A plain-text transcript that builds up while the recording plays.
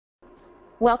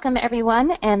Welcome everyone,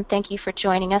 and thank you for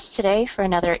joining us today for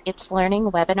another It's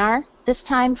Learning webinar, this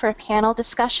time for a panel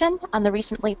discussion on the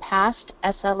recently passed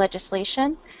ESSA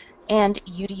legislation and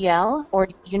UDL, or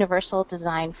Universal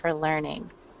Design for Learning.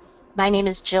 My name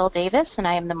is Jill Davis, and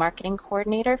I am the Marketing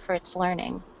Coordinator for It's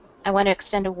Learning. I want to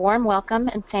extend a warm welcome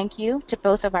and thank you to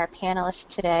both of our panelists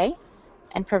today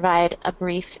and provide a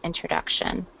brief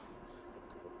introduction.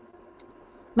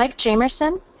 Mike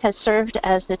Jamerson has served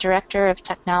as the Director of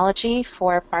Technology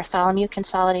for Bartholomew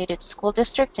Consolidated School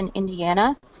District in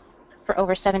Indiana for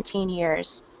over 17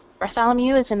 years.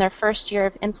 Bartholomew is in their first year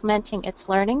of implementing It's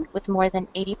Learning, with more than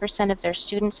 80% of their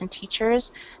students and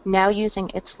teachers now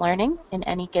using It's Learning in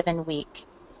any given week.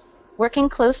 Working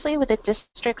closely with the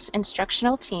district's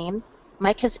instructional team,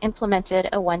 Mike has implemented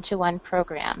a one-to-one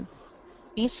program.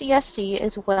 BCSC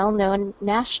is well known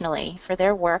nationally for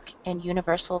their work in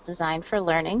Universal Design for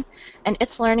Learning, and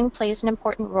It's Learning plays an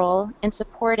important role in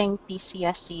supporting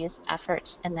BCSC's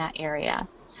efforts in that area.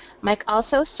 Mike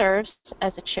also serves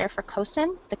as the chair for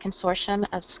CoSN, the Consortium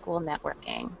of School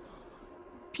Networking.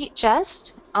 Pete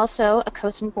Just, also a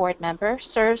CoSN Board member,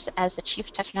 serves as the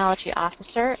Chief Technology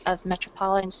Officer of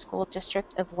Metropolitan School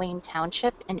District of Wayne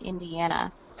Township in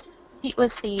Indiana. Pete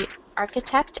was the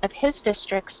architect of his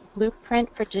district's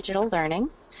blueprint for digital learning,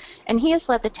 and he has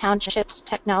led the township's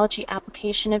technology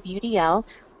application of UDL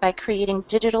by creating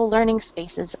digital learning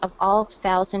spaces of all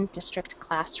 1,000 district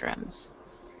classrooms.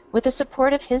 With the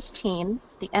support of his team,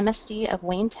 the MSD of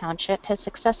Wayne Township has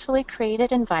successfully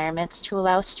created environments to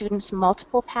allow students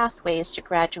multiple pathways to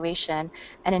graduation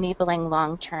and enabling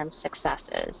long-term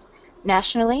successes.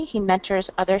 Nationally, he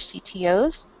mentors other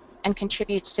CTOs and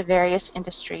contributes to various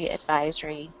industry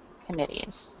advisory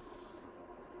committees.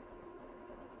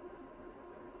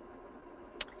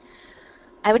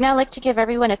 I would now like to give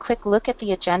everyone a quick look at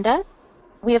the agenda.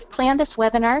 We have planned this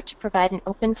webinar to provide an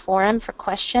open forum for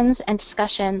questions and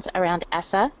discussions around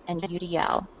ESSA and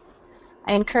UDL.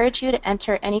 I encourage you to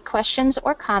enter any questions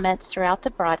or comments throughout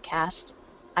the broadcast,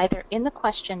 either in the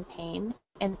question pane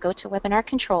in the GoToWebinar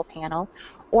control panel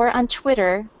or on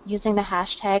Twitter using the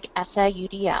hashtag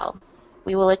ESSAUDL.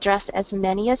 We will address as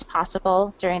many as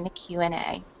possible during the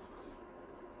Q&A.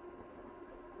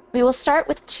 We will start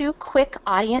with two quick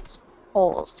audience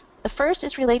polls. The first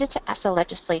is related to ESSA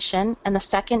legislation, and the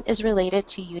second is related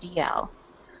to UDL.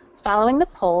 Following the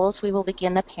polls, we will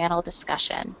begin the panel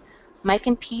discussion. Mike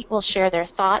and Pete will share their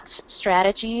thoughts,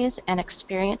 strategies, and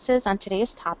experiences on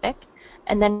today's topic,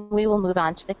 and then we will move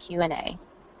on to the Q&A.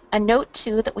 A note,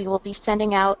 too, that we will be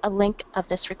sending out a link of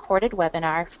this recorded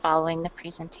webinar following the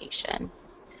presentation.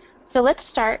 So let's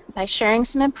start by sharing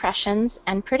some impressions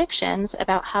and predictions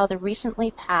about how the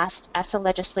recently passed ESSA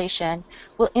legislation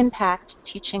will impact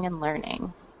teaching and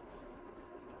learning.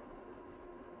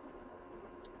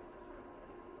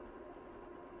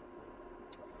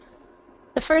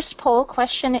 The first poll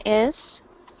question is,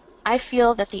 I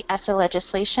feel that the ESSA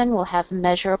legislation will have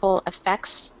measurable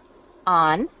effects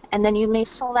on, and then you may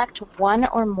select one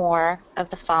or more of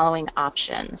the following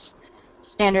options: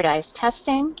 standardized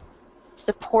testing,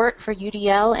 support for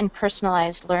UDL and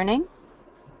personalized learning,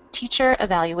 teacher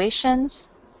evaluations,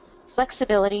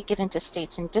 flexibility given to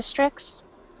states and districts,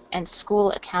 and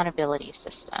school accountability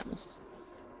systems.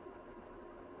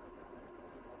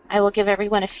 I will give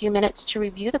everyone a few minutes to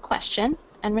review the question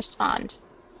and respond.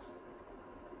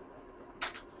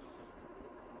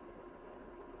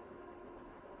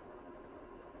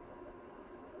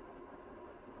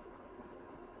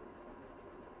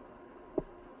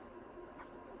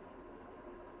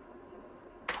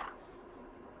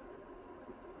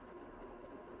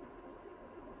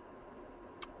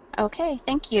 Okay,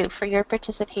 thank you for your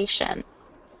participation.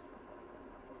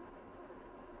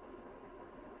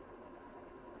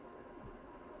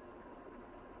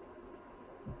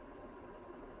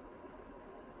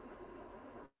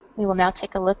 We will now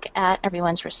take a look at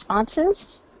everyone's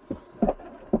responses.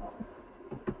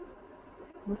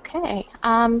 Okay,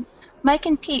 Mike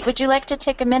and Pete, would you like to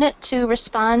take a minute to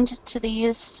respond to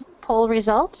these poll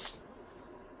results?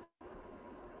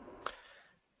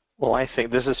 Well, I think,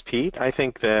 this is Pete. I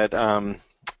think that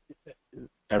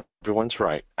everyone's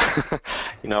right.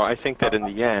 You know, I think that in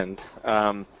the end,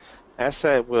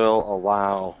 ESSA will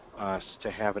allow us to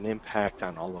have an impact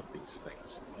on all of these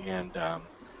things. And,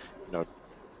 you know,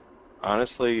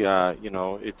 honestly, you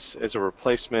know, it's as a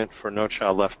replacement for No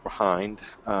Child Left Behind.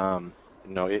 You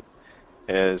know, it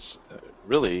has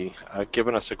really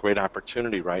given us a great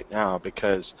opportunity right now,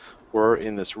 because we're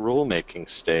in this rulemaking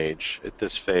stage at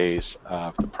this phase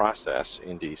of the process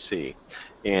in DC,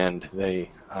 and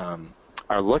they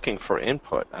are looking for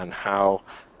input on how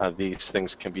these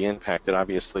things can be impacted.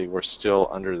 Obviously, we're still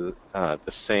under the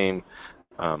same,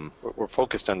 we're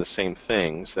focused on the same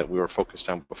things that we were focused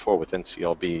on before with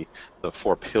NCLB, the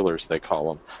 4 pillars they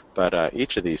call them, but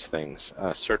each of these things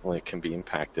certainly can be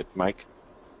impacted. Mike?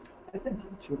 I think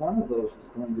each one of those is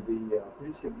going to be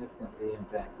pretty significantly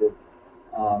impacted.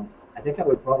 I think I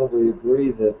would probably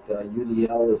agree that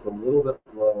UDL is a little bit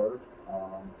lower.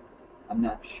 I'm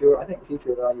not sure. I think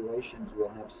future evaluations will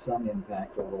have some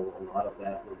impact, although a lot of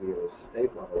that will be at a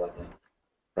state level, I think.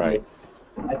 Right.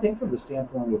 I think from the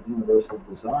standpoint of universal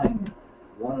design,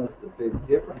 one of the big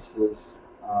differences,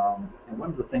 and one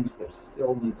of the things that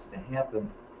still needs to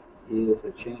happen, is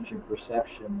a change in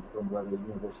perception from whether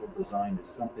universal design is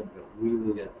something that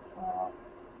really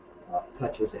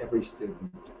touches every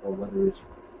student, or whether it's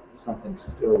something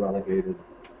still relegated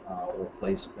or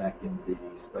placed back in the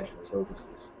special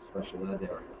services, special ed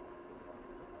area.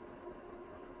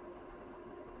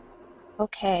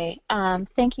 Okay,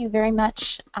 thank you very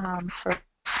much for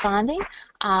responding.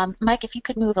 Mike, if you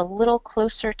could move a little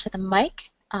closer to the mic,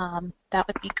 that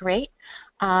would be great.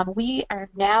 We are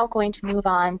now going to move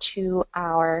on to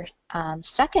our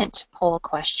second poll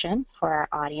question for our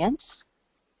audience.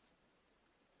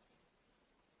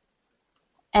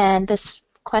 And this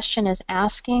question is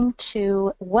asking,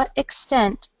 to what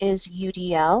extent is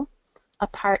UDL a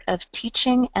part of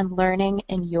teaching and learning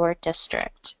in your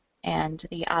district? And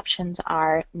the options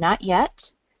are not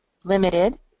yet,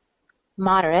 limited,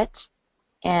 moderate,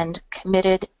 and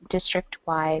committed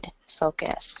district-wide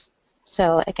focus.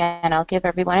 So again, I'll give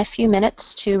everyone a few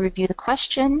minutes to review the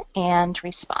question and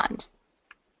respond.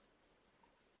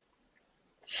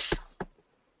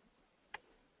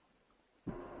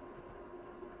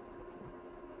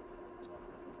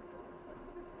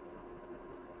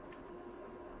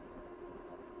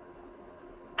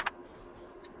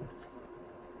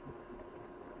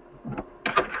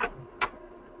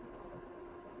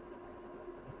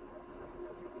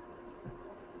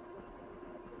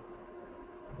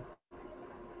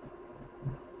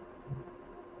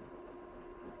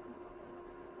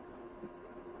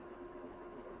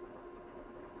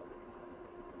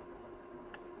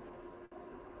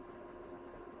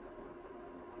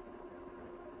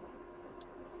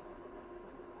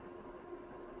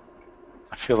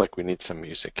 I feel like we need some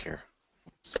music here.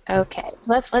 Okay,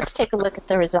 let's take a look at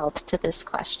the results to this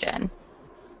question.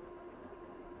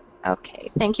 Okay,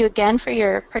 thank you again for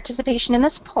your participation in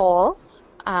this poll.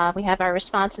 We have our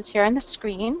responses here on the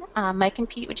screen. Mike and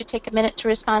Pete, would you take a minute to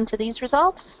respond to these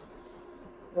results?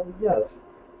 Yes.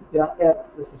 Yeah,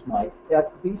 this is Mike.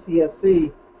 At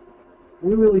BCSC,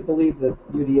 we really believe that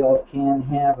UDL can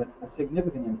have a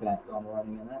significant impact on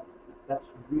learning, and that's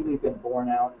really been borne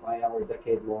out by our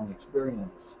decade-long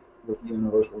experience with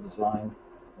universal design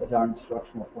as our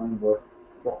instructional framework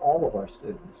for all of our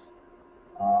students.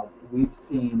 We've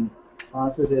seen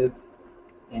positive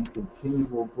and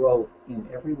continual growth in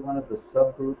every one of the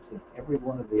subgroups and every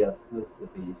one of the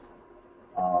ethnicities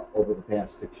over the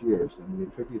past 6 years, and we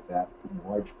attribute that in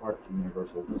large part to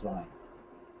universal design.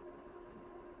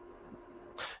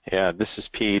 Yeah, this is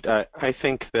Pete. I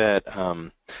think that,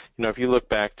 if you look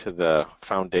back to the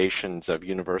foundations of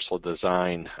universal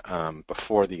design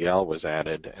before the L was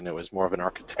added, and it was more of an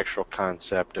architectural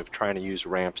concept of trying to use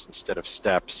ramps instead of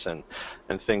steps and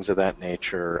things of that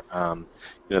nature,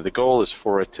 the goal is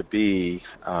for it to be,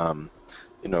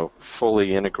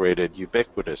 fully integrated,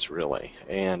 ubiquitous, really.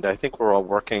 And I think we're all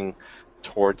working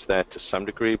towards that to some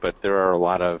degree, but there are a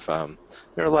lot of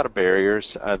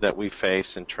barriers that we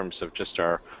face in terms of just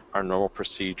our normal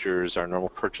procedures, our normal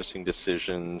purchasing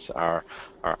decisions, our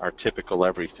typical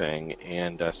everything,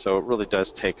 and so it really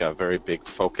does take a very big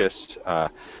focus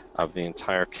of the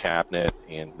entire cabinet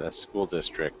and the school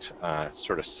district,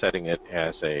 sort of setting it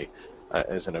as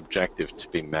an objective to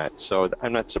be met. So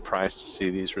I'm not surprised to see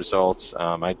these results.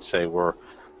 I'd say we're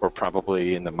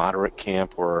probably in the moderate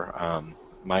camp, or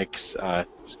Mike's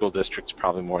school district's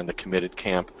probably more in the committed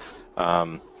camp,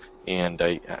 and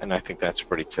I think that's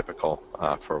pretty typical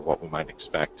for what we might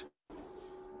expect.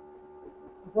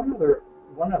 One other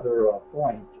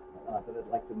point that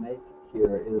I'd like to make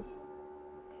here is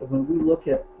that when we look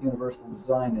at universal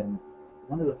design, and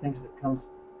one of the things that comes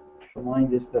to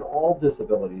mind is that all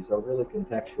disabilities are really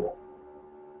contextual,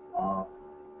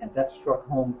 and that struck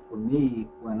home for me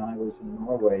when I was in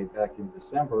Norway back in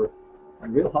December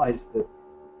and realized that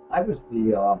I was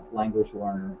the language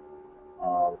learner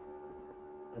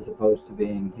as opposed to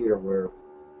being here where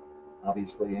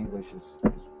obviously English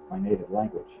is my native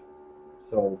language.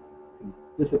 So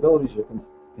disabilities are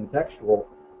contextual,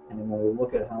 and when we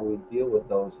look at how we deal with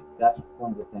those, that's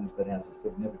one of the things that has a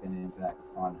significant impact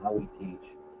on how we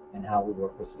teach and how we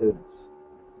work with students.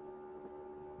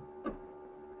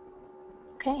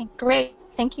 Okay, great.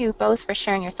 Thank you both for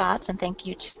sharing your thoughts, and thank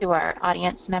you to our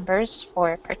audience members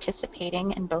for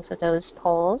participating in both of those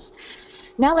polls.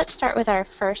 Now let's start with our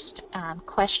first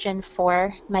question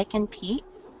for Mike and Pete.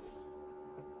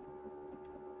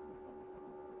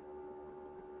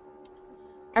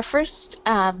 Our first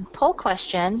poll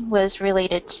question was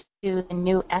related to the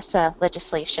new ESSA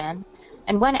legislation,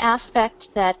 and one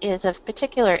aspect that is of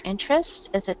particular interest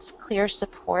is its clear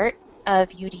support of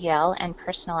UDL and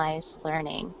personalized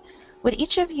learning. Would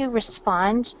each of you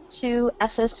respond to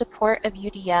ESSA's support of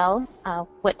UDL?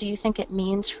 What do you think it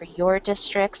means for your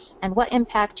districts, and what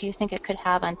impact do you think it could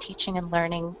have on teaching and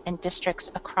learning in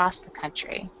districts across the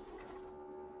country?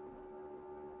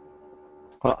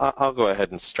 Well, I'll go ahead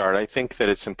and start. I think that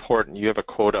it's important. You have a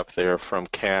quote up there from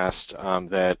CAST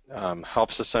that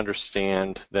helps us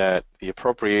understand that the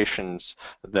appropriations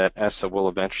that ESSA will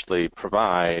eventually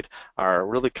provide are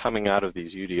really coming out of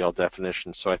these UDL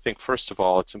definitions. So I think, first of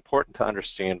all, it's important to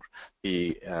understand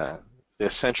the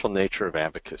essential nature of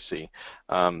advocacy.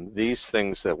 These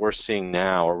things that we're seeing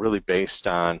now are really based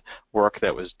on work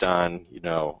that was done,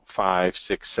 5,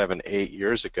 6, 7, 8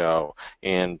 years ago,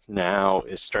 and now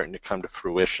is starting to come to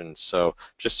fruition. So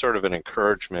just sort of an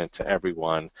encouragement to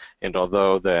everyone. And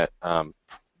although that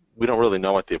we don't really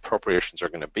know what the appropriations are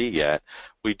going to be yet,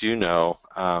 we do know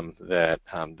that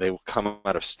they will come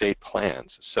out of state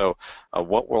plans. So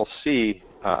what we'll see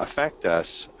affect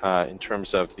us in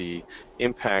terms of the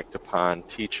impact upon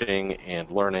teaching and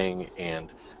learning and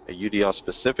UDL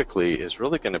specifically is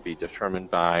really going to be determined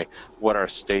by what our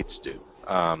states do.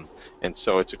 And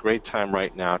so it's a great time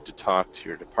right now to talk to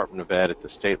your Department of Ed at the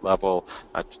state level,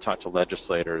 to talk to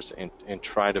legislators and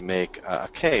try to make a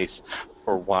case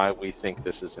for why we think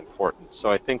this is important.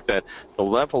 So I think that the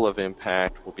level of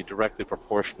impact will be directly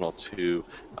proportional to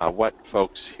what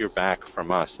folks hear back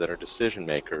from us that are decision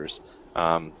makers,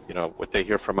 what they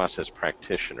hear from us as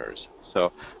practitioners.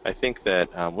 So I think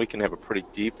that we can have a pretty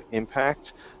deep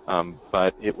impact,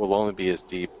 but it will only be as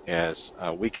deep as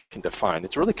we can define.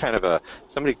 It's really kind of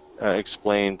somebody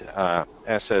explained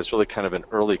ESSA as really kind of an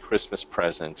early Christmas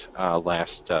present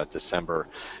last December,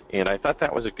 and I thought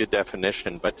that was a good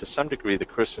definition, but to some degree the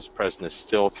Christmas present is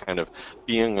still kind of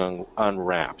being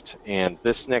unwrapped. And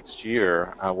this next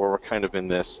year, where we're kind of in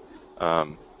this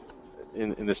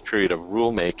in this period of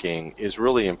rulemaking is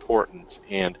really important,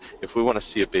 and if we want to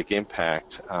see a big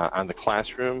impact on the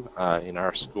classroom in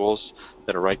our schools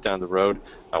that are right down the road,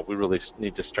 we really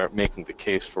need to start making the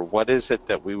case for what is it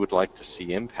that we would like to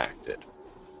see impacted.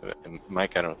 And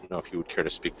Mike, I don't know if you would care to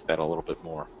speak to that a little bit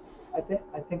more. I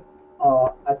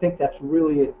think that's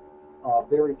really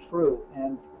very true.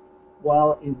 And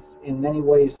while in many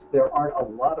ways there aren't a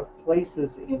lot of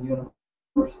places in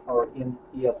in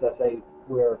ESSA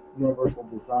where universal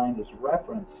design is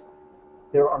referenced,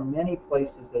 there are many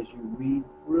places as you read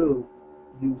through,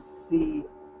 you see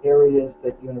areas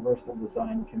that universal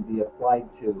design can be applied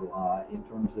to in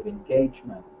terms of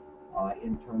engagement,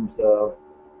 in terms of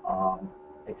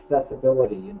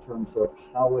accessibility, in terms of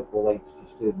how it relates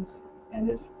to students. And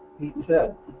as Pete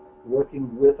said,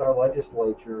 working with our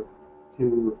legislature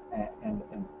to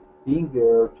and being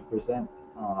there to present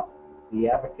the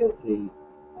advocacy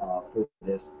for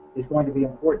this is going to be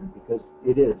important, because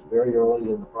it is very early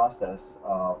in the process,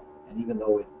 and even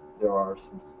though there are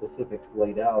some specifics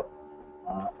laid out,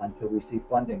 until we see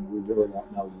funding, we really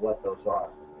won't know what those are.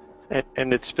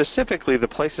 And it's specifically the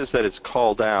places that it's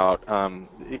called out.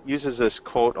 It uses this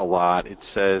quote a lot. It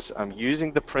says, "I'm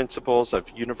using the principles of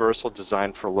universal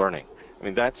design for learning." I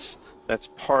mean, that's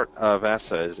part of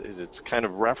ESSA, is it's kind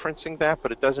of referencing that,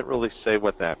 but it doesn't really say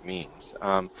what that means.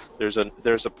 There's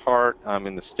a part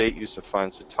in the state use of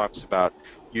funds that talks about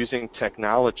using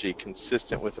technology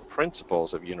consistent with the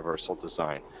principles of universal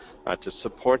design to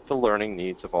support the learning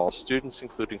needs of all students,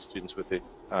 including students with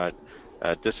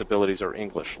disabilities or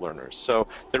English learners. So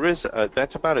there is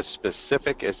that's about as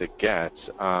specific as it gets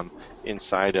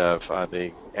inside of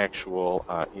the actual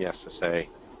ESSA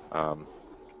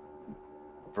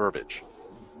verbiage.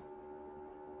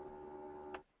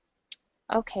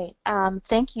 Okay,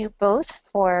 thank you both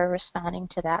for responding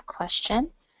to that question.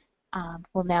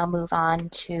 We'll now move on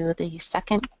to the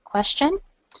second question.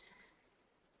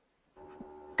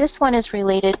 This one is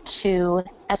related to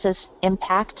ESSA's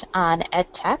impact on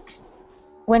EdTech.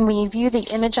 When we view the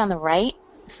image on the right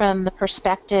from the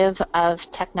perspective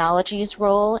of technology's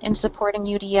role in supporting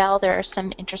UDL, there are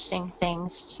some interesting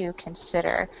things to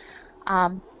consider.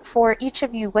 For each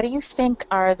of you, what do you think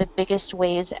are the biggest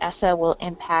ways ESSA will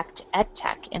impact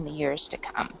EdTech in the years to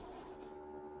come?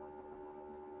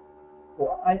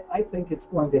 Well, I think it's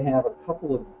going to have a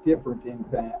couple of different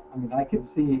impacts. I mean, I can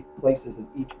see places in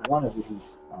each one of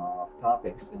these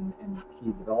topics and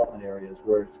key development areas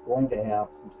where it's going to have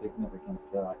some significant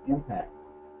impact.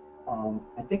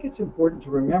 I think it's important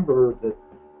to remember that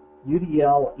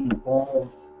UDL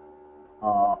involves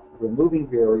removing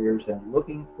barriers and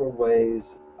looking for ways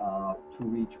to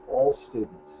reach all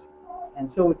students.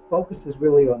 And so it focuses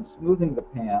really on smoothing the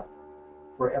path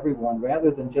for everyone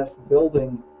rather than just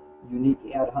building unique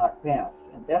ad hoc paths.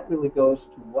 And that really goes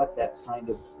to what that kind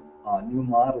of new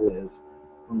model is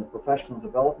from the professional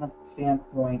development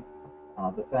standpoint.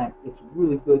 The fact it's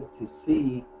really good to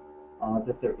see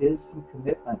that there is some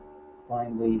commitment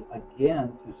finally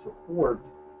again to support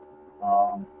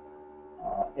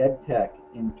ed tech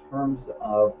in terms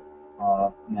of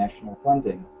national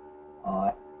funding.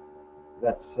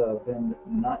 That's been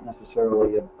not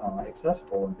necessarily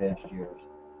accessible in past years.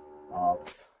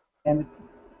 And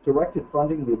directed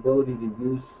funding, the ability to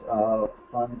use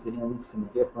funds in some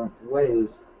different ways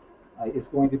is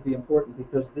going to be important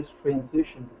because this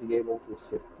transition to be able to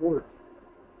support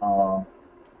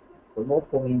the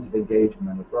multiple means of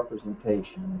engagement, of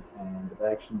representation, and of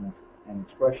action and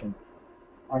expression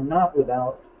are not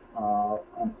without a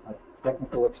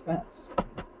technical expense.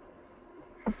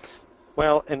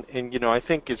 Well, and you know, I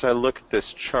think as I look at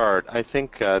this chart, I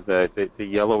think the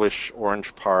yellowish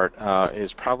orange part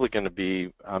is probably going to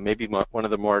be maybe one of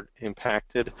the more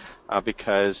impacted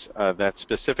because that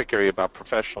specific area about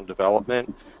professional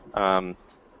development,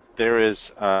 there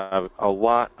is a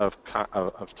lot of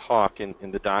talk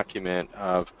in the document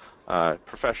of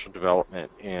professional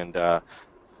development and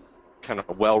kind of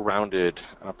a well-rounded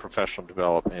professional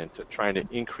development, trying to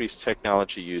increase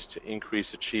technology use to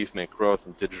increase achievement, growth,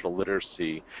 and digital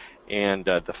literacy. And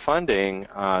the funding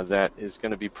that is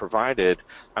going to be provided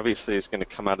obviously is going to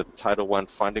come out of the Title I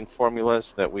funding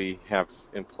formulas that we have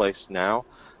in place now.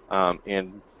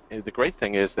 And the great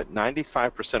thing is that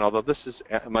 95%, although this is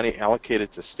money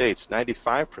allocated to states,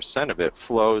 95% of it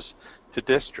flows to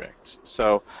districts.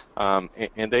 So,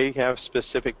 and they have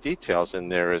specific details in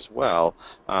there as well.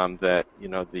 That you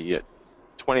know the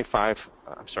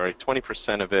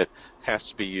 20% of it has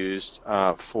to be used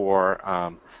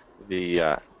for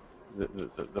the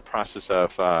process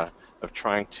of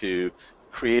trying to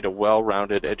create a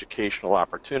well-rounded educational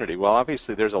opportunity. Well,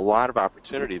 obviously, there's a lot of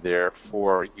opportunity there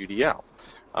for UDL.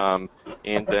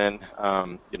 And then,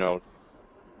 you know,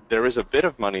 there is a bit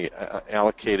of money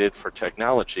allocated for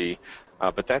technology,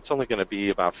 but that's only going to be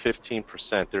about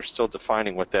 15%. They're still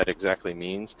defining what that exactly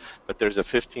means, but there's a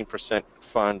 15%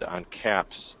 fund on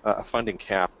caps, a funding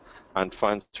cap on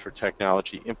funds for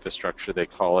technology infrastructure, they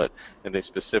call it, and they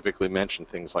specifically mention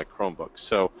things like Chromebooks.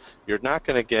 So you're not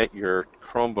going to get your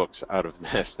Chromebooks out of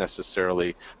this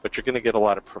necessarily, but you're going to get a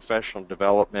lot of professional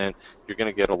development. You're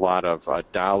going to get a lot of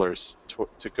dollars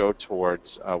to go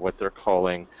towards what they're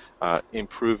calling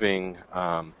improving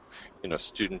you know,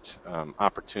 student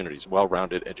opportunities,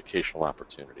 well-rounded educational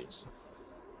opportunities.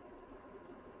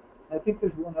 I think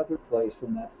there's one other place,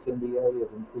 and that's in the area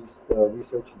of increased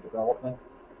research and development.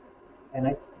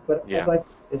 And Yeah.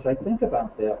 as I think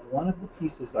about that, one of the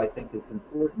pieces I think is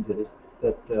important is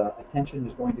that attention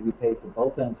is going to be paid to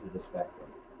both ends of the spectrum,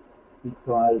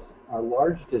 because our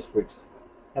large districts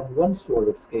have one sort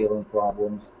of scaling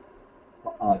problems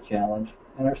challenge,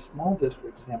 and our small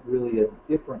districts have really a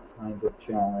different kind of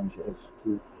challenge as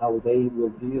to how they will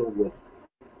deal with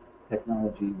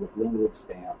technology with limited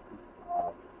staff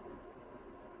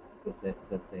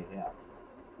that they have.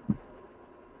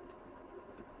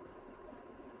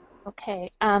 Okay,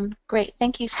 great.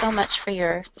 Thank you so much for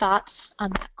your thoughts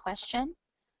on that question.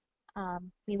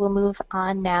 We will move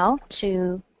on now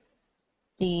to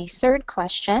the third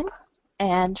question.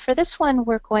 And for this one,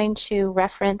 we're going to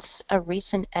reference a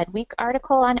recent EdWeek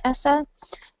article on ESSA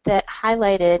that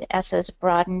highlighted ESSA's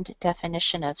broadened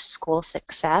definition of school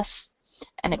success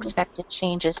and expected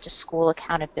changes to school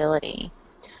accountability.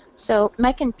 So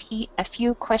Mike and Pete, a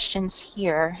few questions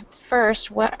here.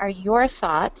 First, what are your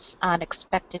thoughts on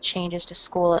expected changes to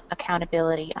school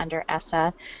accountability under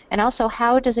ESSA? And also,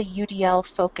 how does a UDL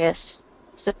focus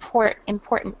support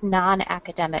important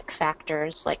non-academic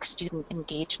factors like student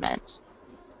engagement?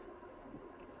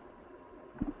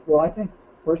 Well, I think,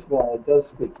 first of all, it does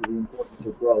speak to the importance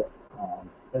of growth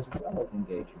as well as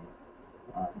engagement.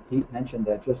 Pete mentioned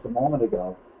that just a moment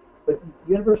ago. But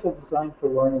universal design for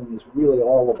learning is really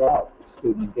all about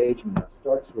student engagement. It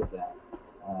starts with that.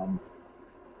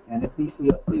 And at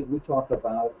BCSC, we talk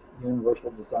about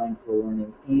universal design for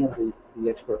learning and the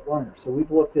expert learner. So we've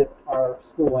looked at our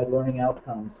school-wide learning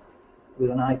outcomes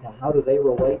with an eye to how do they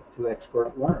relate to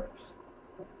expert learners.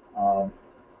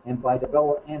 and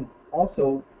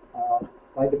also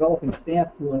by developing staff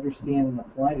who understand and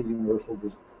apply the universal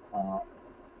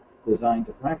design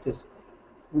to practice,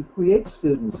 we create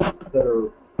students that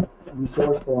are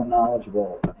resourceful and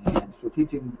knowledgeable and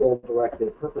strategic and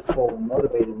goal-directed, purposeful and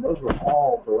motivated, and those are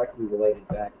all directly related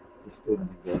back to student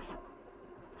engagement.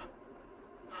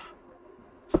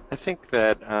 I think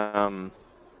that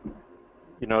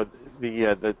you know,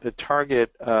 the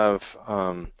target of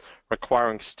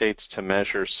requiring states to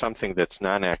measure something that's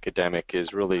non-academic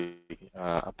is really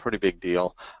a pretty big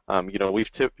deal. You know, we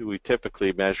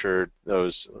typically measured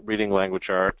those reading, language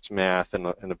arts, math, and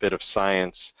a bit of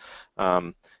science,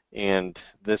 and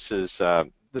this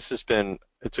has been,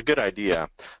 it's a good idea,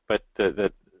 but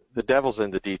the devil's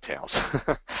in the details,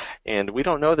 and we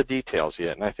don't know the details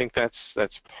yet. And I think that's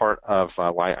part of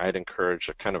why I'd encourage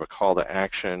a kind of a call to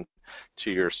action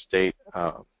to your state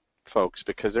folks,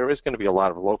 because there is going to be a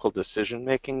lot of local decision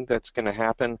making that's going to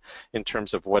happen in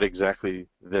terms of what exactly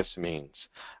this means.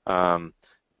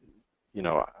 You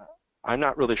know, I'm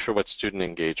not really sure what student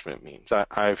engagement means.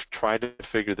 I've tried to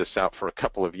figure this out for a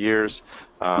couple of years.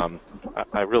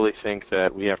 I really think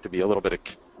that we have to be a little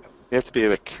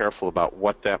bit careful about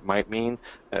what that might mean.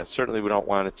 Certainly we don't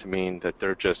want it to mean that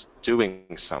they're just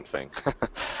doing something.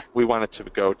 We want it to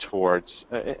go towards,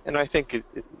 and I think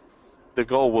the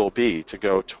goal will be to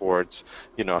go towards,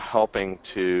 you know, helping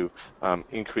to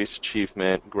increase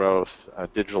achievement, growth,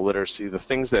 digital literacy, the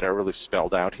things that are really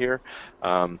spelled out here,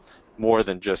 more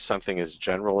than just something as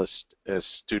general as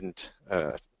student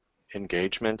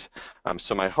engagement.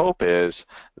 So my hope is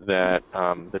that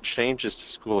the changes to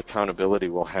school accountability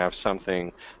will have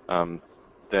something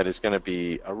that is going to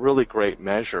be a really great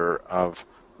measure of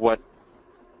what,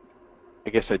 I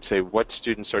guess I'd say, what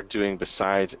students are doing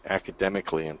besides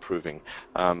academically improving.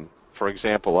 For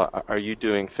example, are you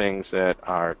doing things that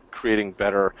are creating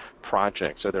better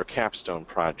projects? Are there capstone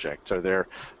projects? Are there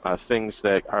things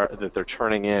that they're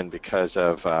turning in because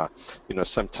of you know,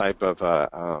 some type of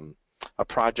a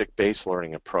project-based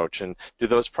learning approach? And do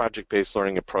those project-based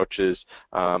learning approaches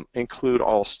include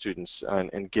all students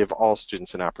and give all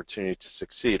students an opportunity to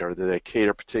succeed, or do they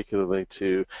cater particularly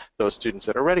to those students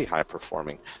that are already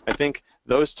high-performing? I think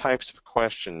those types of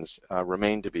questions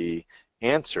remain to be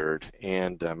answered,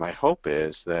 and my hope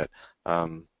is that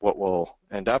what we'll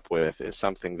end up with is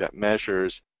something that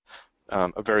measures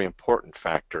a very important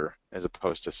factor as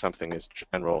opposed to something as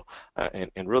general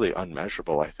and really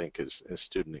unmeasurable, I think, as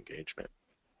student engagement.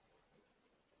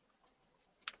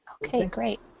 Okay,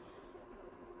 great.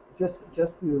 Just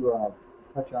to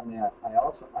touch on that,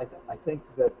 I think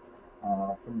that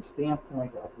from the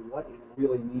standpoint of what it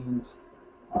really means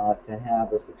to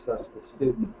have a successful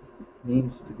student,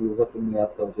 needs to be looking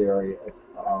at those areas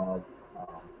of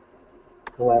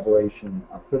collaboration,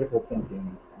 critical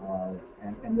thinking,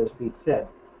 and as Pete said,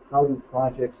 how do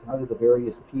the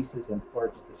various pieces and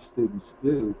parts that students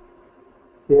do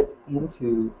fit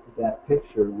into that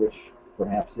picture, which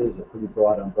perhaps is a pretty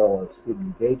broad umbrella of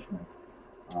student engagement.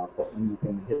 But when you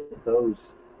can hit those,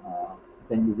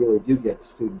 then you really do get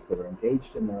students that are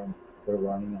engaged in their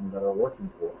learning and that are working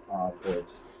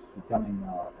towards becoming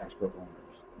expert learners.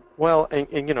 Well, and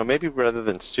you know, maybe rather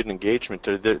than student engagement,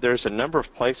 there's a number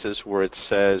of places where it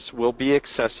says will be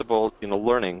accessible, you know,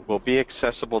 learning will be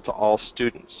accessible to all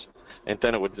students. And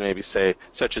then it would maybe say,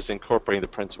 such as incorporating the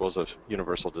principles of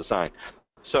universal design.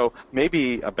 So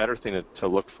maybe a better thing to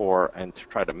look for and to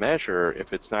try to measure,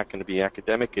 if it's not going to be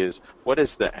academic, is what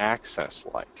is the access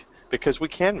like? Because we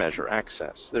can measure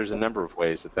access. There's a number of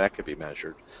ways that could be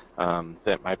measured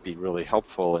that might be really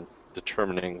helpful in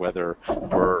determining whether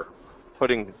we're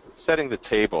setting the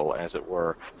table, as it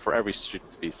were, for every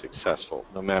student to be successful,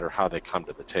 no matter how they come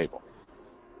to the table.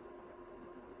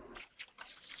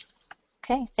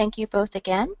 Okay, thank you both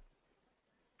again.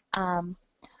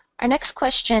 Our next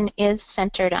question is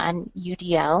centered on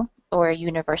UDL, or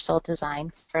Universal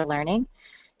Design for Learning.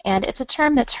 And it's a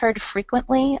term that's heard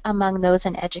frequently among those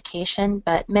in education,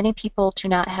 but many people do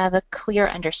not have a clear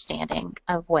understanding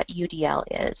of what UDL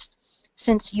is.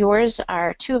 Since yours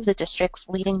are two of the districts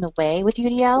leading the way with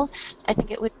UDL, I think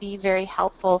it would be very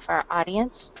helpful for our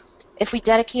audience if we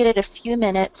dedicated a few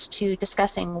minutes to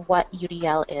discussing what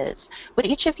UDL is. Would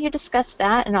each of you discuss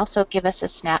that and also give us a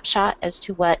snapshot as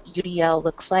to what UDL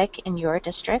looks like in your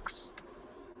districts?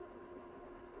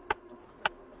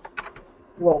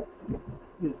 Well,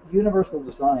 universal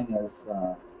design is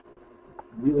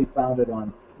really founded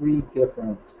on three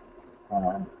different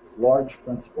large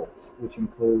principles, which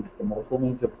include the multiple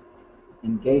means of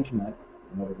engagement.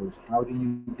 In other words, how do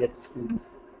you get students,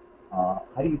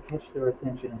 how do you catch their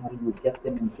attention, how do you get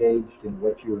them engaged in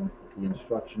what the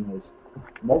instruction is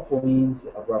multiple means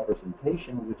of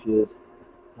representation, which is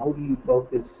how do you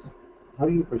focus, how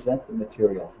do you present the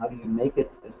material, how do you make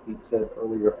it, as Pete said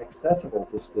earlier, accessible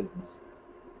to students.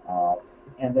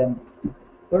 And then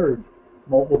third,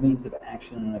 multiple means of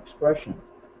action and expression.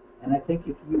 And I think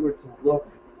if you were to look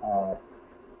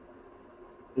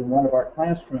in one of our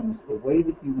classrooms, the way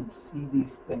that you would see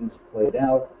these things played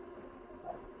out,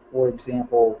 for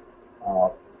example,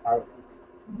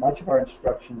 much of our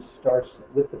instruction starts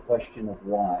with the question of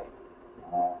why.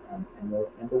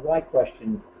 And the why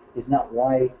question is not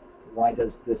why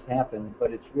does this happen,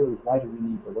 but it's really why do we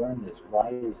need to learn this? Why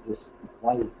is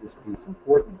this piece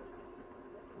important?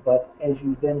 But as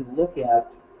you then look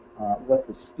at what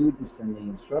the students and the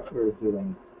instructor are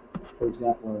doing, for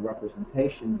example, in a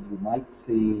representation, you might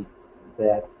see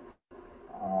that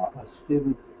a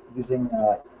student using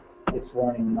its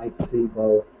learning might see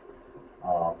both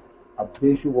a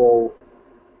visual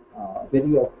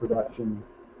video production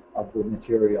of the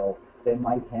material. They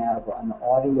might have an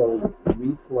audio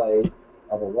replay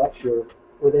of a lecture,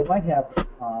 or they might have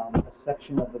a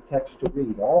section of the text to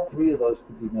read. All three of those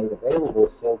could be made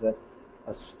available so that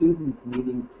a student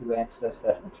needing to access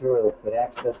that material could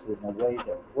access it in a way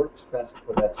that works best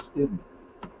for that student.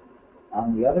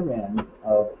 On the other end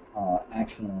of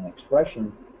action and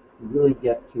expression, you really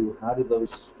get to how do those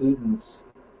students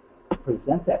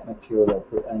present that material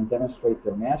and demonstrate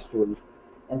their mastery,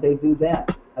 and they do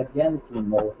that again through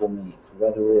multiple means,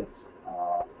 whether it's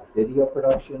a video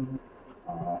production,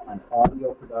 an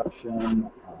audio production,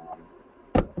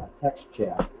 a text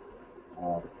chat.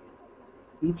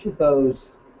 Each of those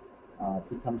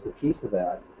becomes a piece of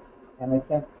that, and I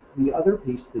think the other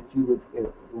piece that you would,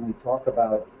 when we talk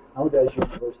about how does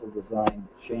universal design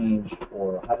change,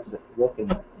 or how does it look in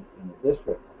the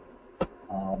district,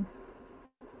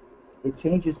 it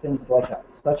changes things like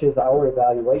such as our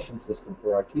evaluation system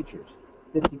for our teachers.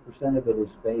 50% of it is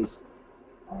based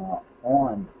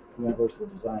on universal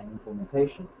design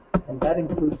implementation, and that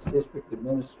includes district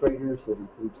administrators, it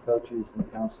includes coaches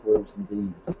and counselors and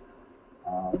deans.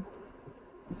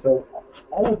 So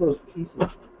all of those pieces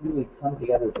really come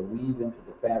together to weave into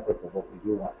the fabric of what we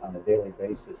do on a daily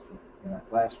basis in our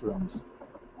classrooms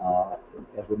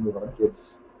as we move our kids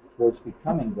towards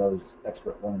becoming those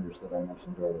expert learners that I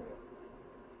mentioned earlier.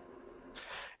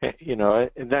 You know,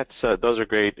 and that's those are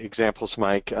great examples,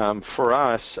 Mike. For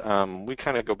us, we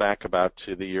kind of go back about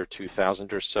to the year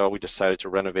 2000 or so. We decided to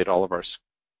renovate all of our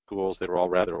schools. They were all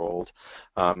rather old,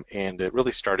 and it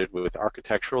really started with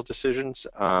architectural decisions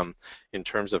in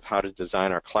terms of how to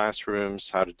design our classrooms,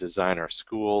 how to design our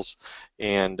schools,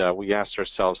 and we asked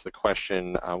ourselves the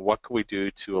question, what can we do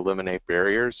to eliminate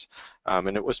barriers?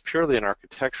 And it was purely an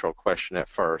architectural question at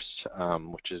first,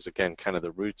 which is again kind of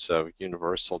the roots of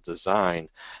universal design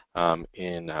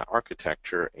in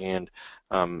architecture. And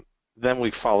then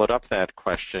we followed up that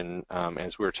question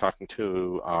as we were talking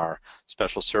to our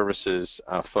special services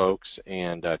folks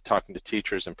and talking to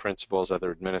teachers and principals,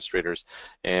 other administrators,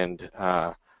 and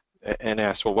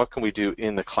asked, well, what can we do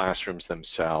in the classrooms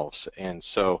themselves? And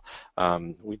so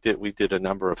we did a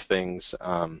number of things.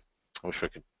 I wish I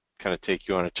could kind of take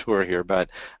you on a tour here, but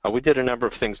we did a number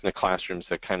of things in the classrooms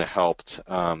that kind of helped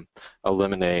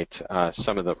eliminate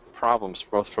some of the problems,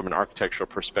 both from an architectural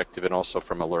perspective and also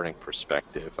from a learning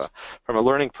perspective. From a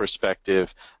learning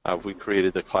perspective, we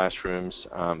created the classrooms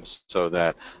so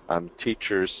that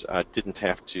teachers didn't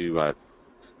have to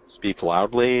speak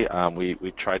loudly.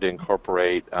 We tried to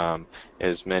incorporate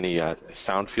as many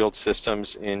sound field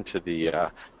systems into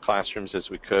the classrooms as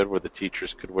we could, where the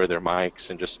teachers could wear their mics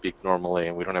and just speak normally.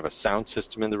 And we don't have a sound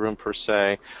system in the room per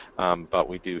se, but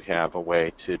we do have a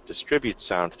way to distribute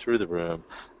sound through the room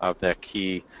of that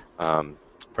key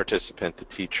participant, the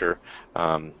teacher,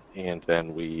 and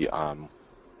then we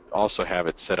also have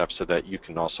it set up so that you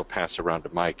can also pass around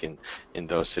a mic in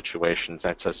those situations.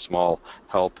 That's a small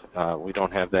help. We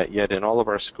don't have that yet in all of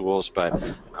our schools, but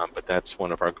that's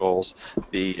one of our goals.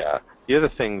 The other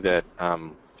thing that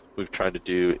we've tried to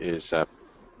do is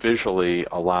visually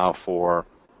allow for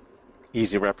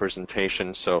easy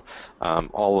representation. So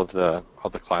all the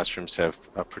classrooms have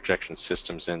projection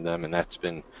systems in them, and that's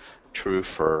been true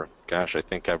for, gosh, I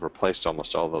think I've replaced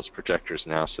almost all those projectors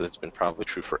now, so that's been probably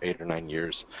true for 8 or 9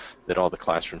 years that all the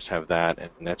classrooms have that, and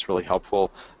that's really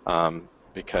helpful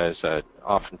because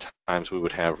oftentimes we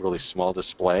would have really small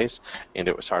displays and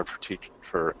it was hard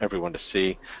for everyone to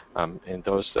see, and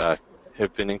those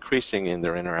have been increasing in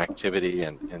their interactivity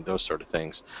and those sort of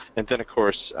things. And then, of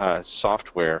course,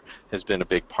 software has been a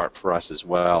big part for us as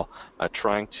well,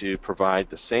 trying to provide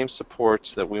the same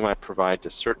supports that we might provide to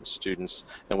certain students,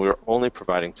 and we were only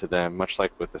providing to them, much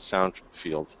like with the sound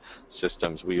field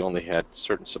systems. We only had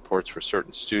certain supports for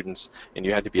certain students, and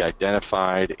you had to be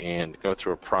identified and go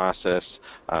through a process,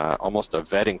 almost a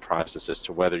vetting process as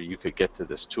to whether you could get to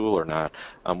this tool or not.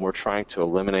 We're trying to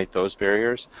eliminate those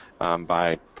barriers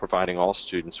by providing all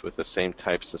students with the same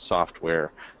types of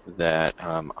software that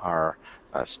our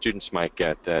students might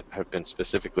get that have been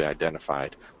specifically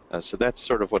identified. So that's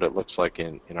sort of what it looks like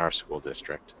in our school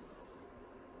district.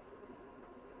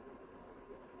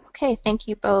 Okay, thank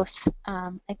you both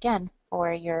again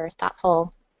for your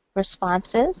thoughtful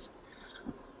responses.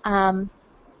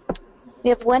 We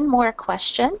have one more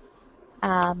question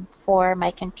for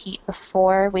Mike and Pete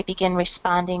before we begin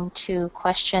responding to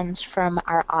questions from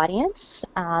our audience.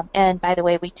 And by the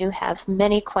way, we do have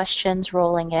many questions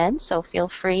rolling in, so feel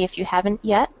free, if you haven't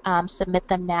yet, submit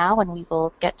them now and we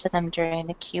will get to them during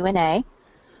the Q&A.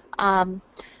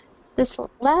 This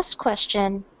last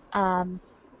question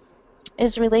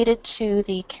is related to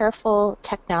the careful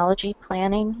technology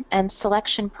planning and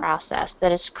selection process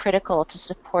that is critical to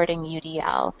supporting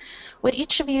UDL. Would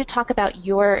each of you talk about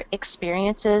your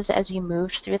experiences as you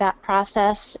moved through that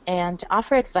process and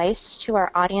offer advice to our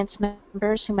audience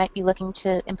members who might be looking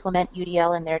to implement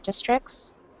UDL in their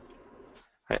districts?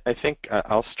 I think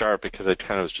I'll start because I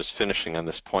kind of was just finishing on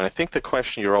this point. I think the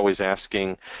question you're always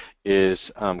asking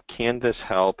is, can this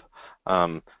help?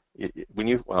 When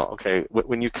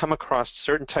you come across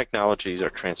certain technologies are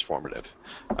transformative,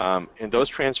 and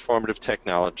those transformative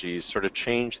technologies sort of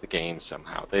change the game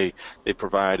somehow. They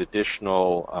provide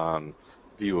additional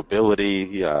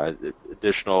viewability,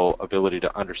 additional ability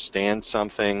to understand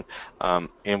something,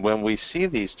 and when we see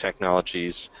these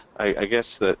technologies, I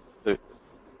guess that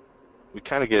we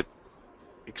kind of get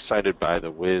excited by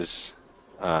the whiz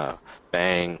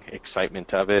bang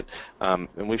excitement of it,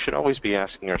 and we should always be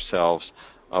asking ourselves,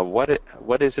 what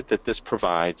is it that this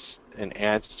provides and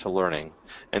adds to learning,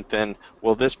 and then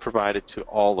will this provide it to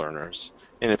all learners?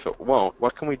 And if it won't,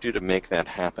 what can we do to make that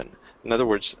happen? In other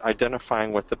words,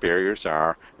 identifying what the barriers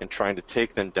are and trying to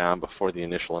take them down before the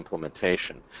initial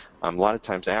implementation. A lot of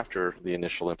times after the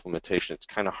initial implementation, it's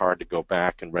kind of hard to go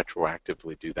back and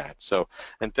retroactively do that. So,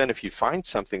 and then if you find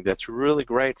something that's really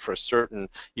great for a certain,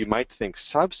 you might think,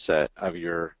 subset of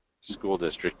your school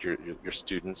district, your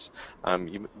students,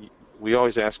 we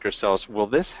always ask ourselves, will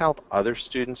this help other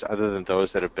students other than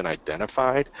those that have been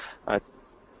identified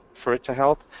for it to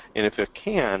help? And if it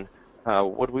can,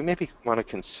 would we maybe want to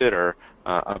consider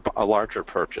a larger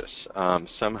purchase,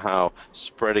 somehow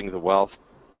spreading the wealth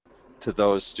to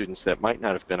those students that might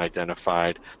not have been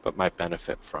identified but might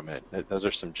benefit from it? Those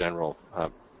are some general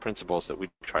principles that we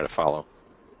try to follow.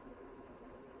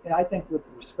 Yeah, I think with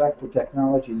respect to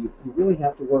technology, you really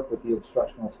have to work with the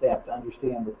instructional staff to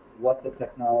understand what the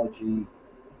technology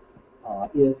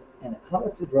is and how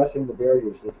it's addressing the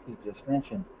barriers that you just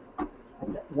mentioned.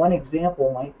 One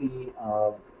example might be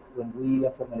when we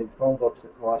implemented Chromebooks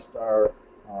across our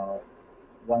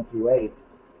 1 through 8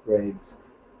 grades.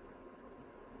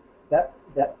 That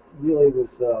really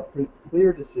was a pretty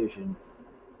clear decision,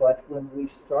 but when we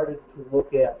started to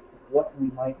look at what we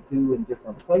might do in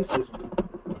different places,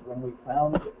 when we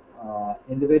found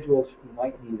individuals who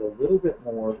might need a little bit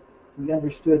more, we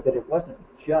understood that it wasn't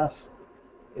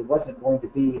going to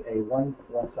be a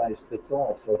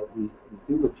one-size-fits-all, so that we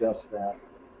do adjust that.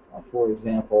 For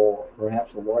example,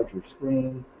 perhaps a larger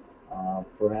screen,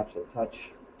 perhaps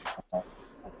a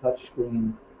touch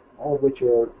screen, all of which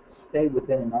stay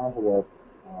within an envelope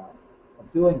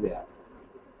of doing that.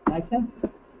 And I think,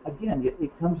 again,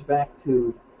 it comes back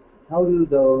to how do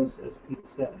those, as Pete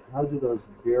said, how do those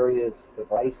various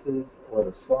devices or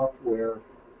the software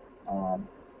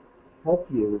help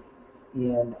you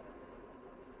in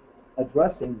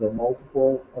addressing the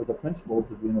multiple or the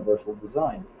principles of universal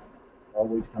design?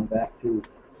 Always come back to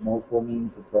multiple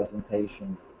means of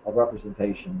presentation, of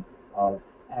representation, of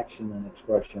action and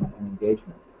expression and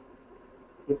engagement.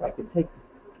 If I could take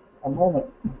a moment,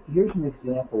 here's an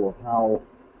example of how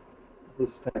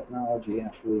this technology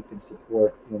actually can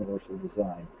support universal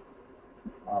design.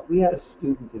 We had a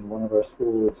student in one of our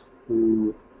schools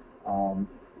who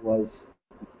was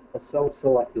a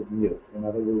self-selective mute. In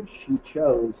other words, she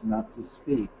chose not to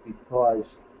speak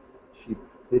because she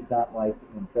did not like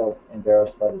and felt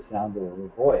embarrassed by the sound of her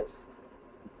voice.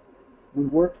 We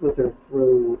worked with her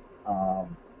through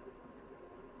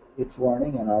its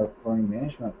learning and our learning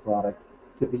management product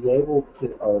to be able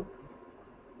to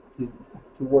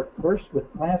to work first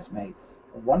with classmates,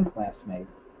 one classmate,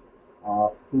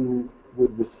 who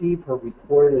would receive her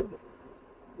recorded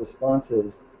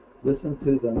responses, listen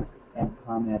to them, and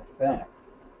comment back.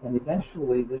 And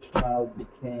eventually this child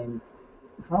became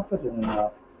confident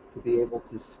enough to be able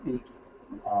to speak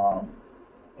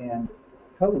and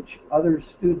coach other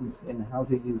students in how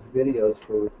to use videos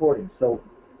for recording. So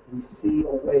we see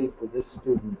a way for this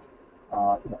student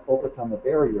to overcome a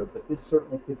barrier, but this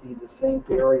certainly could be the same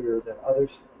barrier that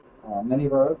many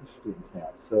of our other students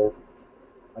have. So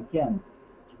again,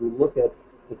 as we look at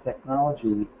the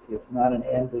technology, it's not an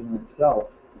end in itself,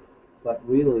 but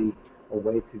really a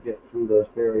way to get through those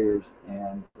barriers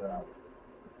and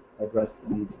address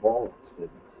the needs of all of the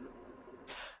students.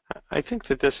 I think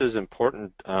that this is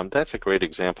important. That's a great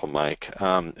example, Mike,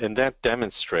 and that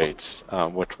demonstrates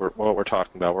what we're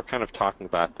talking about. We're kind of talking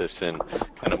about this in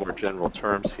kind of more general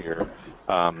terms here,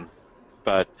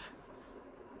 but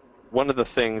one of the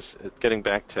things, getting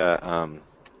back to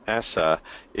ESSA,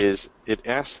 is it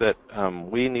asks that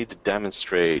we need to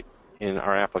demonstrate in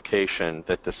our application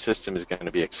that the system is going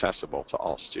to be accessible to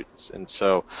all students. And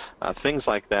so things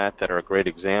like that are great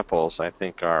examples, I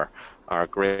think, are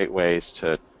great ways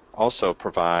to also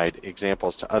provide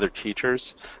examples to other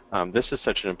teachers. This is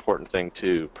such an important thing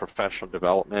to professional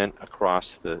development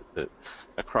across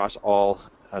across all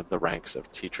of the ranks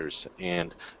of teachers,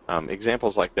 and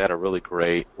examples like that are really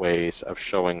great ways of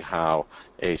showing how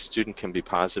a student can be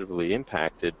positively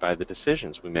impacted by the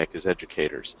decisions we make as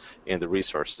educators and the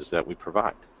resources that we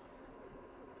provide.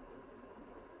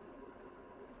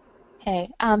 Okay,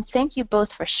 thank you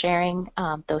both for sharing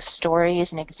those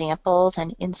stories and examples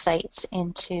and insights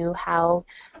into how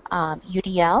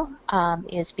UDL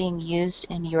is being used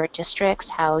in your districts,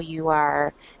 how you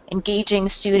are engaging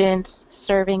students,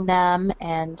 serving them,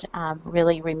 and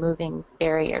really removing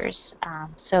barriers.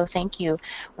 So thank you.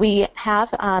 We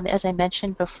have, as I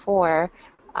mentioned before,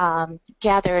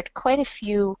 gathered quite a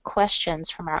few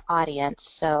questions from our audience.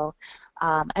 So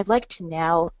I'd like to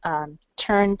now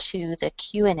turn to the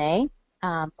Q&A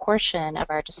portion of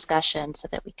our discussion so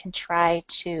that we can try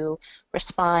to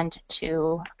respond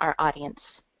to our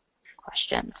audience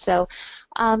questions. So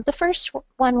the first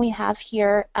one we have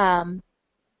here,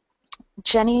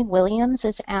 Jenny Williams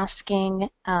is asking,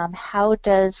 how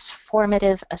does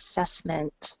formative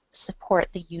assessment support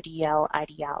the UDL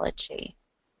ideology?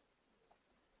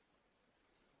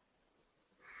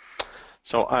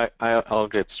 So I'll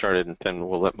get started, and then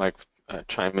we'll let Mike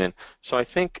chime in. So I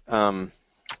think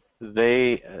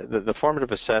the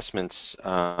formative assessments,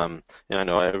 and I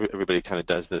know everybody kind of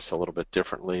does this a little bit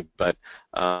differently, but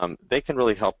they can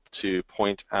really help to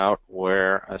point out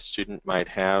where a student might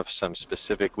have some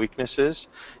specific weaknesses,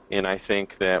 and I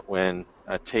think that when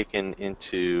taken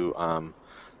into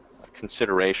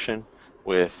consideration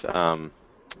with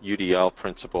UDL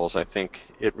principles, I think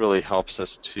it really helps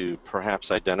us to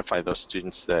perhaps identify those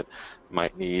students that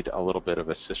might need a little bit of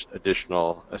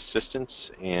additional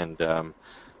assistance, and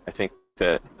I think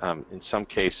that in some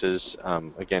cases,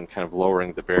 again, kind of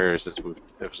lowering the barriers as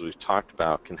we've talked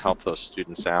about can help those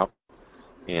students out,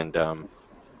 and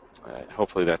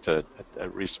hopefully that's a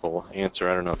reasonable answer.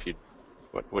 I don't know if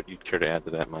what you'd care to add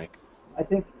to that, Mike. I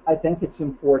think it's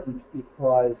important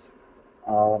because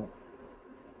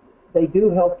they do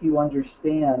help you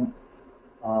understand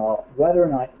whether or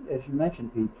not, as you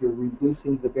mentioned, Pete, you're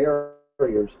reducing the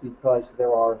barriers, because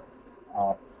there are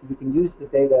you can use the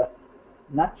data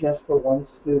not just for one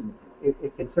student.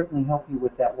 It can certainly help you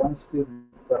with that one student,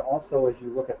 but also as you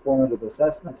look at formative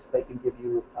assessments, they can give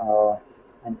you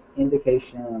an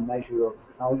indication and a measure of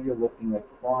how you're looking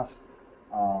across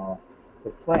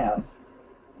the class,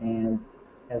 and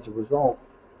as a result,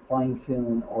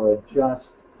 fine-tune or adjust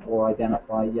or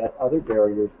identify yet other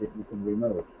barriers that you can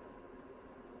remove.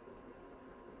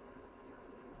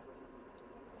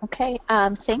 Okay,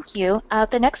 thank you.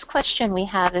 The next question we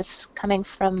have is coming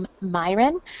from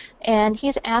Myron, and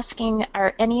he's asking,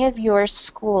 are any of your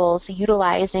schools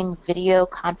utilizing video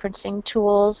conferencing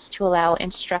tools to allow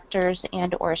instructors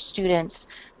and or students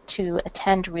to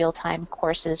attend real-time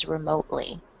courses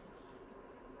remotely?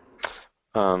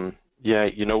 Yeah,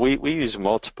 you know, we use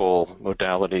multiple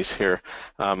modalities here.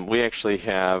 We actually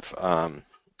have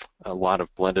a lot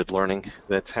of blended learning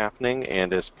that's happening,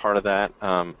 and as part of that,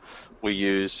 we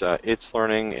use It's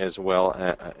Learning as well,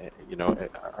 you know,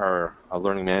 our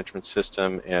learning management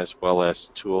system, as well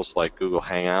as tools like Google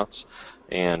Hangouts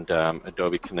and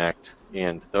Adobe Connect,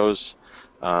 and those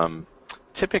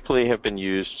typically have been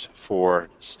used for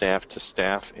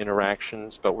staff-to-staff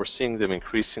interactions, but we're seeing them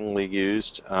increasingly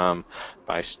used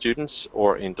by students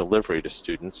or in delivery to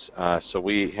students. So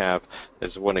we have,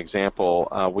 as one example,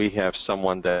 we have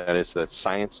someone that is the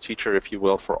science teacher, if you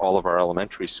will, for all of our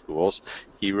elementary schools.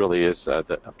 He really is a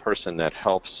person that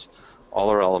helps all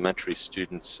our elementary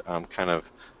students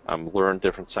learn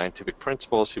different scientific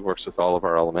principles. He works with all of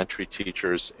our elementary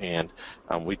teachers, and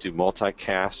we do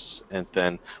multicasts, and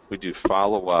then we do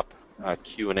follow-up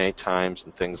Q&A times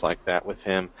and things like that with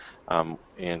him.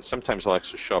 And sometimes he'll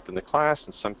actually show up in the class,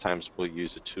 and sometimes we'll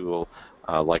use a tool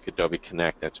like Adobe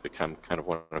Connect. That's become kind of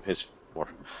one of his more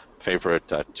favorite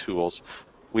tools.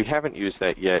 We haven't used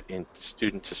that yet in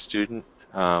student-to-student,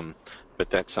 but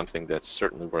that's something that's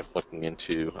certainly worth looking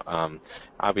into.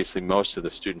 Obviously, most of the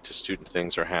student-to-student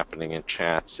things are happening in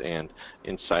chats and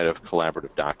inside of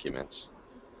collaborative documents.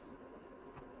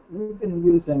 We've been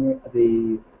using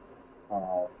a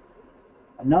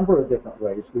number of different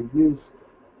ways. We've used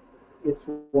It's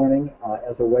Learning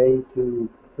as a way to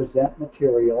present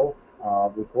material,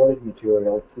 recorded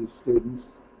material, to students.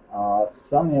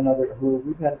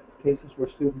 We've had cases where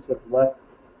students have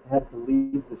had to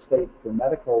leave the state for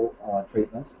medical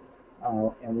treatments,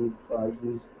 and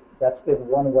that's been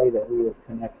one way that we have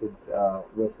connected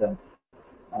with them.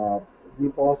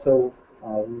 We've also,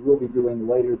 we will be doing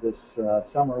later this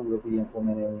summer, we'll be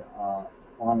implementing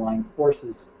online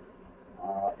courses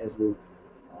as we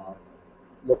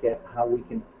look at how we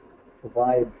can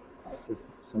provide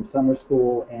some summer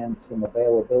school and some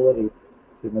availability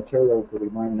to materials that we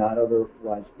might not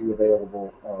otherwise be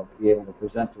available or be able to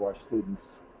present to our students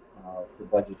for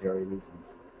budgetary reasons.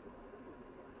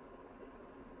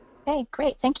 Okay,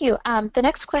 great, thank you. The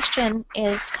next question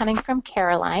is coming from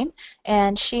Caroline,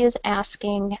 and she is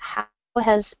asking, how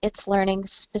has It's Learning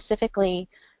specifically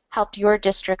helped your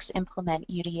districts implement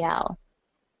UDL?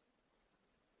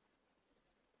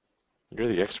 You're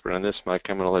the expert on this, Mike.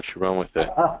 I'm going to let you run with it.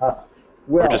 Well,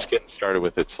 we're just getting started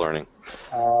with It's Learning.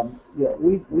 Yeah,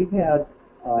 we've had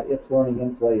It's Learning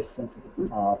in place since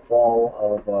fall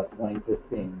of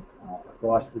 2015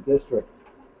 across the district.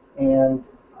 And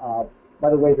by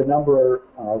the way,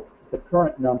 the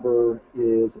current number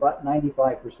is about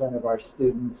 95% of our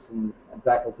students and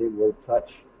faculty will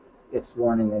touch It's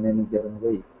Learning in any given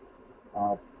week.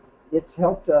 It's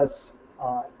helped us.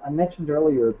 I mentioned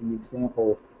earlier the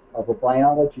example of a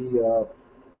biology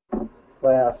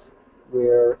class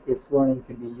where It's Learning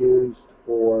can be used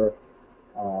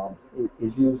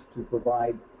is used to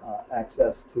provide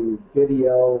access to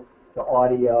video, to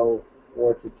audio,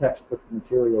 or to textbook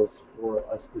materials for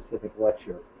a specific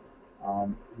lecture.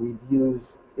 We've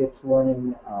used It's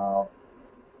Learning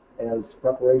as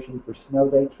preparation for snow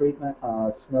day treatment,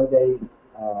 snow day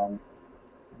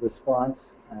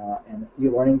response, and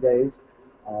e-learning days.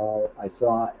 I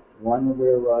saw one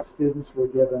where students were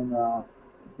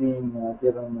being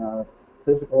given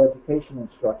physical education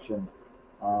instruction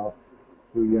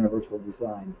through Universal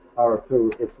Design, or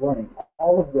through It's Learning,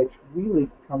 all of which really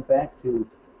come back to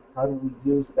how do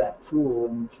we use that tool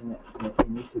in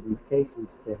each of these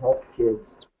cases to help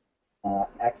kids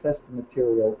access the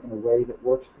material in a way that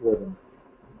works for them.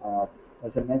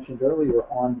 As I mentioned earlier,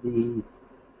 on the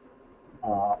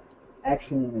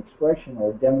action and expression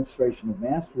or demonstration of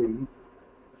mastery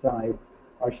side,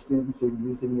 our students are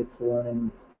using It's Learning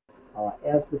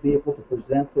as the vehicle to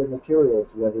present their materials,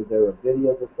 whether they're a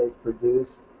video that they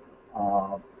produce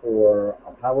or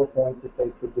a PowerPoint that they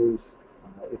produce.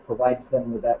 It provides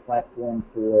them with that platform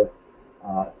for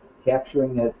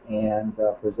capturing it and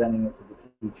presenting it to the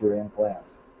teacher in class.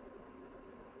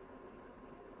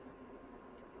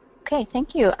 Okay,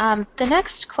 thank you. The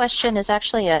next question is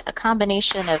actually a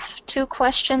combination of two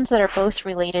questions that are both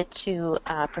related to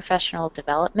professional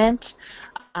development,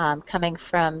 coming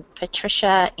from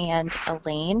Patricia and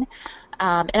Elaine.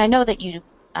 And I know that you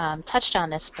touched on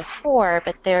this before,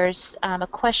 but there's a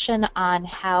question on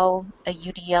how a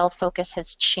UDL focus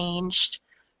has changed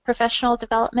professional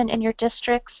development in your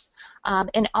districts,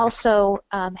 and also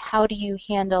how do you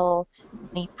handle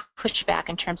any pushback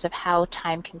in terms of how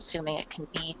time-consuming it can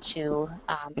be to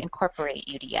incorporate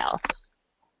UDL?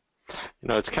 You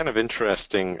know, it's kind of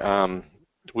interesting.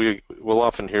 We will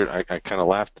often hear, I kind of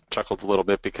laughed and chuckled a little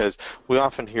bit because we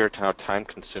often hear how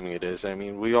time-consuming it is. I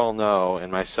mean, we all know,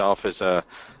 and myself as I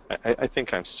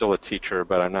think I'm still a teacher,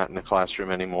 but I'm not in the classroom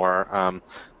anymore.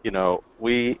 You know,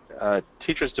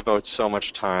 teachers devote so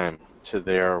much time to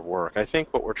their work. I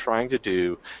think what we're trying to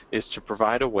do is to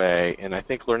provide a way, and I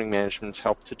think learning management's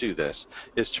helped to do this,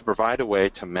 is to provide a way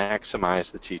to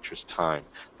maximize the teacher's time.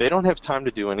 They don't have time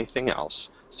to do anything else.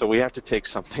 So we have to take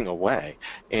something away.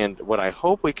 And what I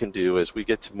hope we can do as we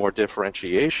get to more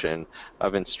differentiation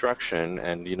of instruction,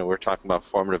 and we're talking about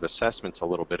formative assessments a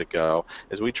little bit ago,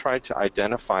 is we try to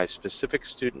identify specific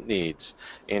student needs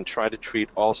and try to treat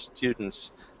all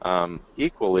students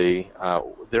equally.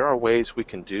 There are ways we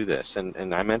can do this,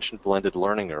 and I mentioned blended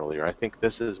learning earlier. I think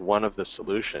this is one of the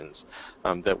solutions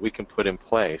that we can put in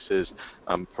place, is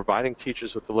providing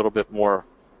teachers with a little bit more,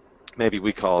 maybe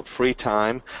we call it free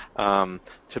time,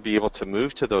 to be able to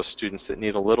move to those students that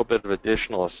need a little bit of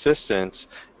additional assistance,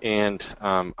 and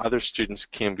other students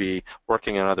can be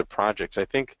working on other projects. I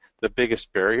think the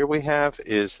biggest barrier we have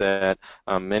is that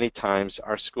many times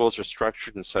our schools are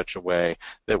structured in such a way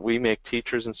that we make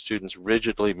teachers and students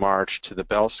rigidly march to the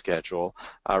bell schedule,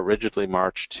 rigidly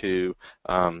march to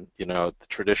the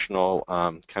traditional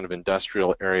kind of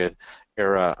industrial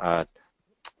era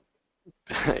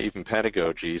even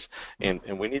pedagogies, and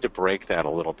we need to break that a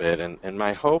little bit. And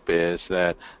my hope is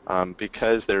that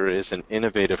because there is an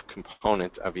innovative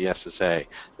component of ESSA,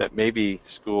 that maybe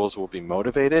schools will be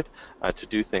motivated to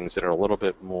do things that are a little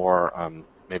bit more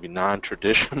maybe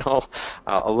non-traditional,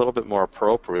 a little bit more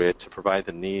appropriate to provide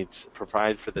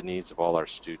for the needs of all our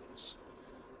students.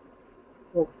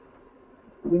 Well,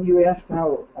 when you ask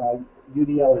how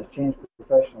UDL has changed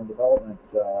professional development,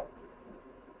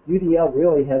 UDL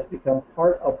really has become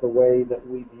part of the way that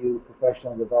we view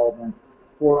professional development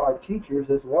for our teachers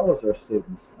as well as our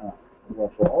students,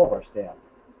 well, for all of our staff,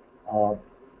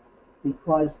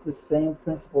 because the same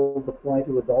principles apply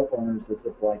to adult learners as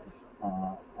apply to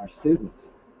our students.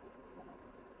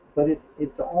 But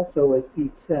it's also, as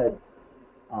Pete said,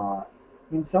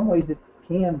 in some ways it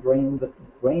can drain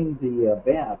the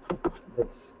vat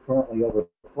that's currently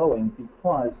overflowing,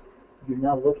 because you're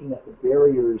now looking at the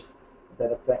barriers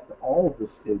that affect all of the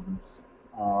students,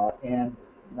 and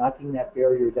knocking that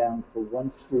barrier down for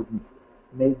one student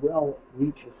may well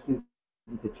reach a student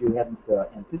that you hadn't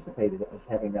anticipated as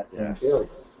having that same barrier.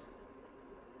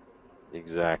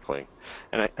 Exactly.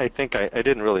 And I think I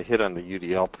didn't really hit on the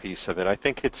UDL piece of it. I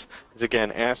think it's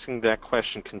again, asking that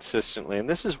question consistently. And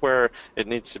this is where it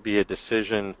needs to be a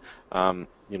decision.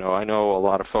 I know a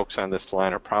lot of folks on this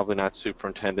line are probably not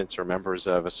superintendents or members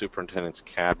of a superintendent's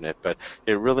cabinet, but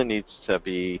it really needs to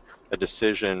be a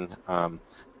decision,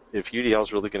 if UDL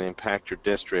is really going to impact your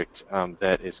district,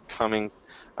 that is coming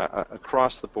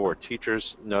across the board.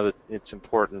 Teachers know that it's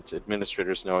important.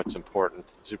 Administrators know it's important.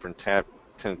 The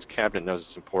superintendent's cabinet knows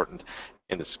it's important,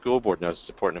 and the school board knows it's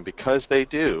important. And because they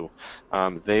do,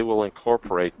 they will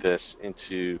incorporate this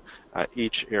into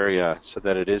each area so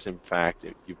that it is in fact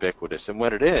ubiquitous. And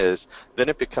when it is, then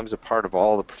it becomes a part of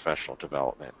all the professional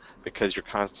development, because you're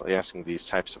constantly asking these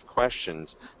types of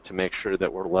questions to make sure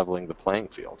that we're leveling the playing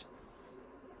field.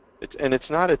 It's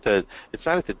not at the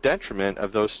detriment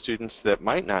of those students that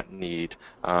might not need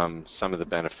some of the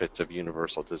benefits of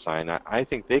universal design. I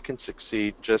think they can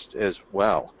succeed just as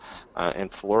well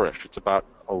and flourish. It's about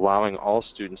allowing all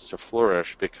students to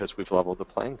flourish because we've leveled the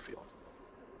playing field.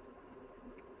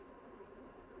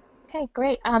 Okay,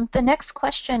 great. The next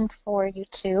question for you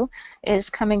two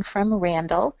is coming from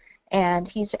Randall, and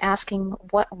he's asking,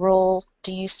 what role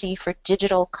do you see for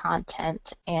digital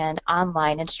content and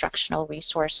online instructional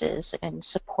resources in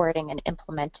supporting and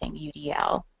implementing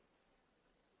UDL?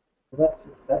 Well,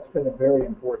 that's been a very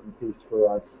important piece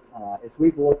for us. As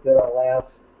we've looked at our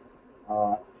last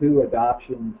two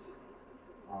adoptions,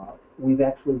 we've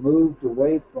actually moved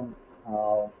away from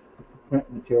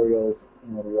print materials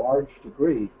in a large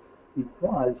degree,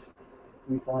 because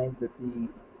we find that the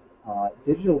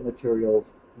digital materials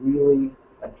really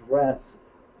address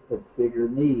the bigger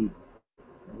need.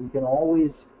 We can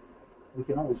always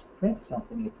print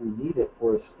something if we need it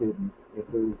for a student, if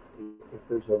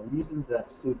there's a reason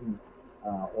that student,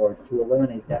 or to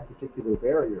eliminate that particular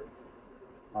barrier.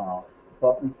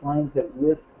 But we find that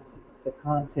with the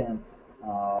content,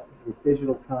 with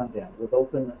digital content, with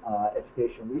open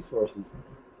education resources,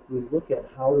 we look at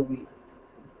how do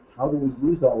we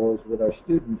use all those with our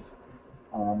students,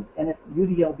 and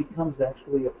UDL becomes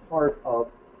actually a part of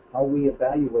how we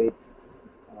evaluate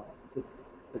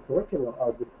the curriculum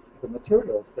of the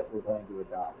materials that we're going to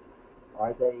adopt.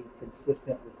 Are they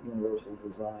consistent with universal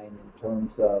design in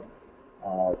terms of,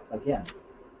 again,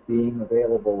 being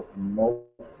available in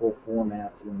multiple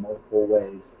formats in multiple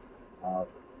ways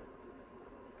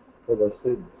for those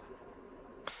students?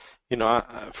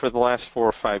 For the last 4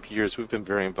 or 5 years, we've been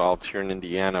very involved here in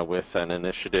Indiana with an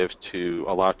initiative to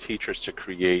allow teachers to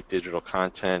create digital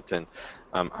content, and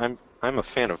I'm a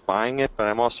fan of buying it, but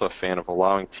I'm also a fan of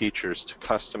allowing teachers to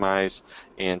customize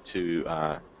and to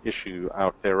issue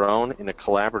out their own in a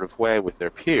collaborative way with their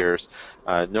peers.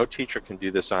 No teacher can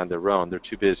do this on their own. They're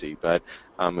too busy. But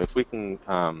if we can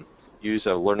use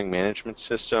a learning management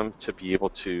system to be able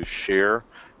to share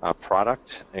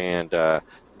product, and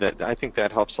I think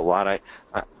that helps a lot.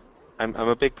 I'm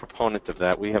a big proponent of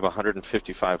that. We have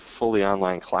 155 fully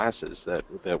online classes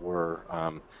that we're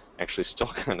actually still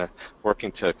kind of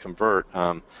working to convert,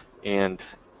 and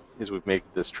as we've made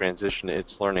this transition,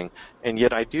 it's learning. And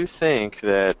yet I do think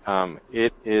that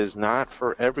it is not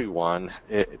for everyone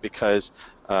because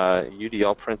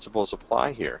UDL principles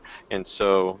apply here. And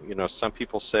so, some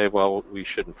people say, well, we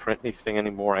shouldn't print anything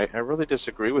anymore. I really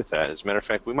disagree with that. As a matter of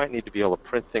fact, we might need to be able to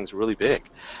print things really big.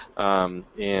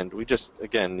 And we just,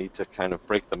 again, need to kind of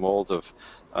break the mold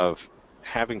of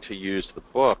having to use the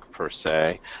book, per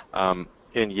se.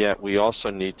 And yet we also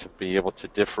need to be able to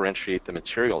differentiate the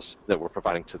materials that we're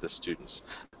providing to the students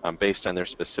based on their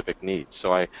specific needs.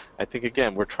 So I think,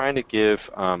 again, we're trying to give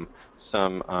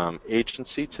some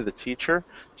agency to the teacher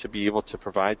to be able to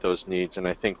provide those needs, and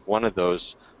I think one of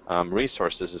those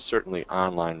resources is certainly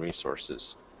online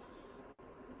resources.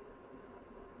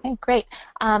 Okay, great.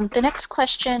 The next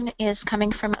question is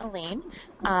coming from Aline.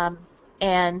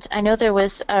 And I know there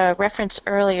was a reference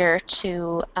earlier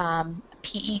to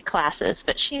PE classes,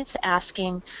 but she's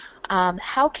asking,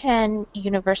 how can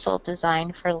universal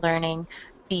design for learning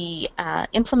be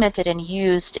implemented and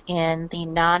used in the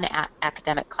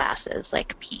non-academic classes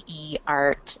like PE,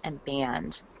 art, and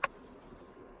band?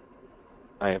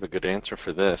 I have a good answer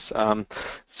for this.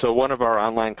 So one of our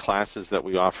online classes that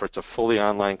we offer, it's a fully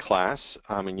online class,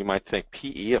 and you might think,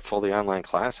 PE, a fully online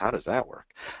class? How does that work?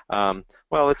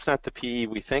 Well, it's not the PE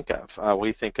we think of.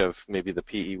 We think of maybe the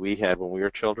PE we had when we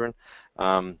were children,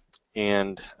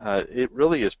 and it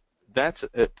really is. That's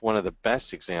one of the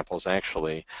best examples,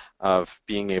 actually, of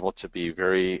being able to be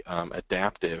very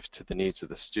adaptive to the needs of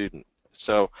the student.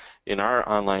 So in our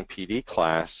online PD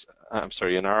class,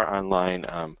 in our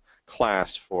online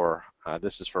class for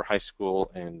this is for high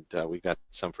school, and we got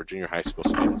some for junior high school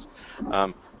students.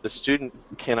 The student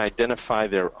can identify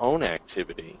their own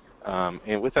activity,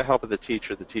 and with the help of the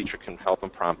teacher can help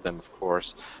and prompt them, of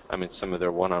course, in some of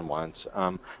their one-on-ones.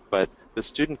 But the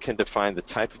student can define the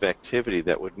type of activity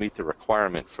that would meet the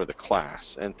requirement for the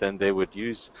class, and then they would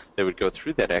go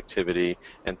through that activity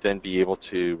and then be able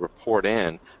to report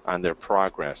in on their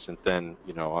progress. And then,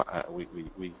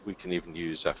 we can even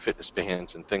use fitness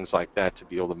bands and things like that to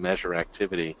be able to measure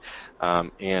activity.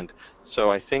 And so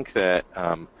I think that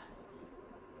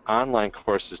online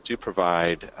courses do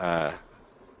provide,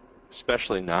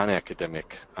 especially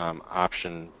non-academic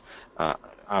options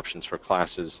for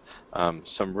classes,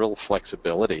 some real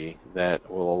flexibility that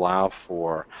will allow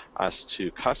for us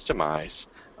to customize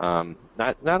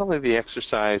not only the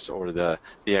exercise or the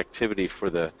activity for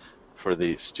the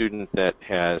student that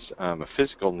has a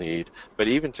physical need, but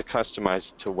even to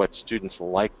customize it to what students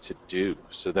like to do,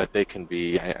 so that they can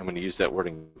be, I'm going to use that word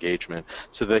engagement,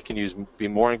 so they can be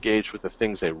more engaged with the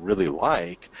things they really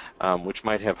like, which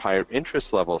might have higher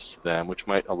interest levels to them, which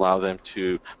might allow them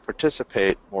to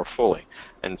participate more fully.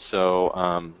 And so,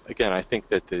 again, I think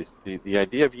that the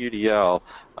idea of UDL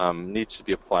needs to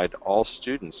be applied to all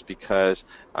students, because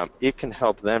it can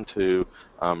help them to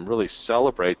really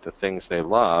celebrate the things they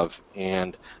love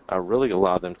and really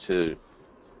allow them to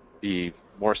be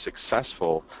more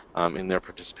successful in their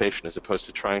participation, as opposed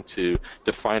to trying to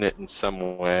define it in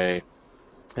some way,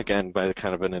 again, by the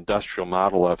kind of an industrial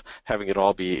model of having it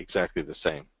all be exactly the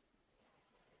same.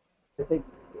 I think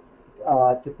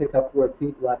to pick up where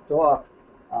Pete left off,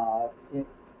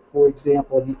 for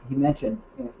example, he mentioned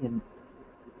in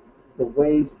the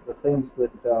ways, the things that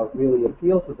really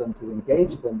appeal to them, to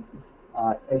engage them.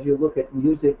 As you look at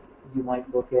music, you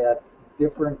might look at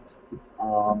different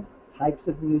types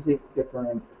of music,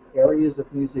 different areas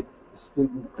of music the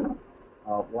student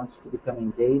wants to become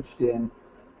engaged in.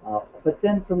 But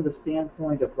then from the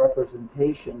standpoint of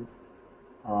representation,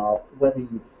 whether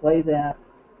you play that,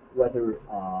 whether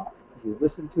you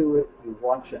listen to it, you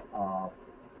watch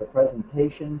the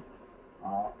presentation,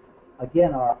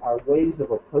 again, our ways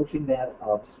of approaching that,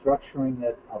 of structuring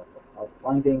it, of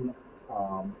finding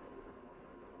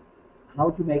how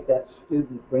to make that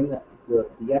student bring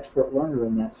the expert learner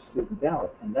in that student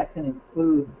out. And that can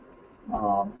include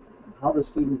how the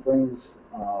student brings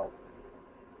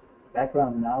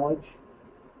background knowledge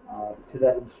to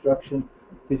that instruction.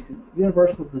 Because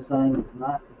universal design is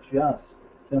not just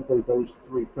simply those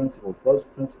three principles. Those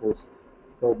principles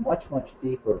go much, much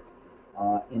deeper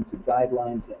into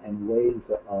guidelines and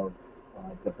ways of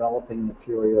developing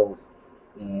materials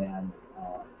and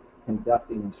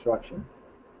conducting instruction.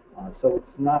 So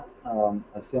it's not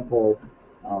a simple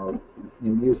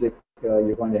In music,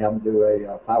 you're going to have them do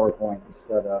a PowerPoint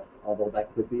instead of, although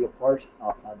that could be a part,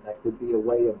 that could be a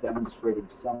way of demonstrating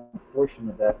some portion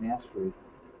of that mastery.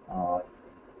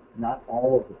 Not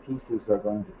all of the pieces are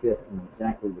going to fit in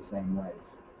exactly the same ways.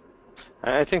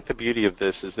 I think the beauty of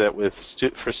this is that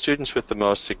for students with the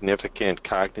most significant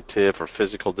cognitive or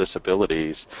physical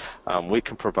disabilities, we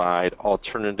can provide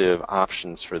alternative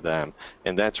options for them,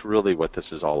 and that's really what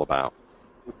this is all about.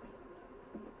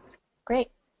 Great.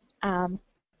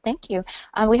 Thank you.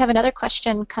 We have another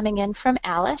question coming in from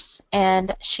Alice,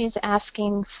 and she's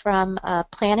asking from a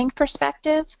planning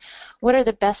perspective, what are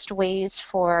the best ways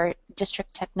for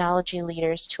district technology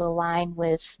leaders to align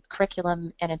with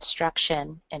curriculum and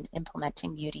instruction in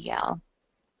implementing UDL?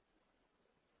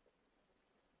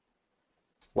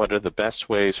 What are the best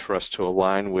ways for us to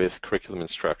align with curriculum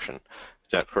instruction?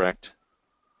 Is that correct?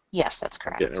 Yes, that's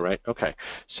correct. Getting it right? Okay.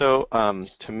 So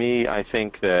to me, I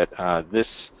think that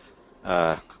this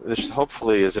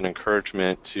hopefully is an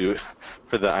encouragement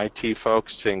for the IT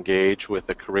folks to engage with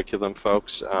the curriculum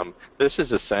folks. This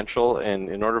is essential, and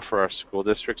in order for our school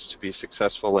districts to be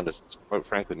successful and to, quite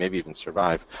frankly, maybe even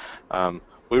survive,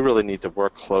 we really need to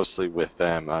work closely with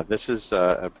them. This is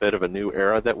a bit of a new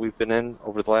era that we've been in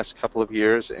over the last couple of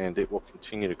years, and it will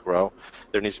continue to grow.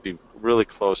 There needs to be really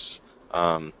close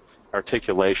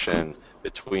articulation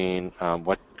between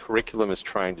what curriculum is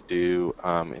trying to do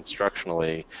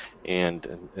instructionally,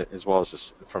 and as well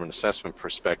as from an assessment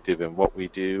perspective, and what we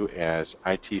do as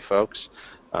IT folks,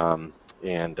 and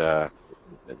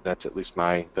that's at least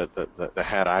the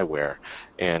hat I wear.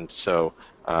 And so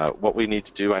what we need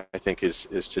to do, I think, is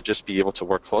to just be able to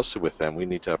work closely with them. We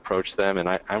need to approach them, and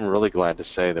I'm really glad to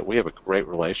say that we have a great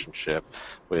relationship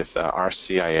with our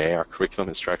CIA, our Curriculum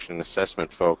Instruction and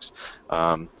Assessment folks,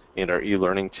 and our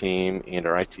e-learning team, and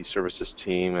our IT services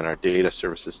team, and our data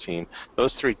services team.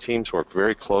 Those three teams work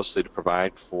very closely to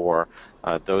provide for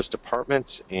those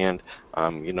departments, and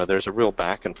there's a real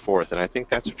back and forth, and I think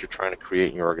that's what you're trying to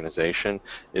create in your organization,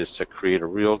 is to create a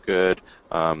real good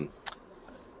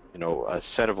a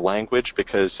set of language,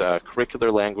 because curricular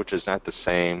language is not the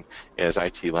same as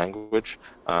IT language,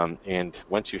 and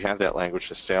once you have that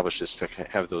language established, is to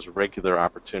have those regular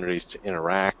opportunities to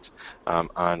interact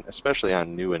especially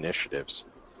on new initiatives.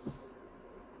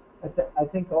 I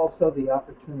think also the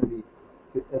opportunity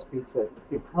to, as Pete said,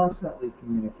 to constantly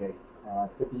communicate,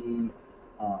 to be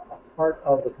a part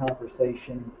of the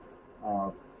conversation.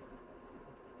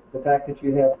 The fact that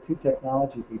you have two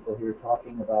technology people here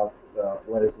talking about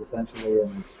what is essentially an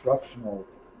instructional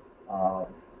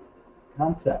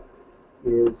concept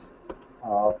is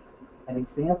an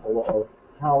example of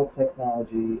how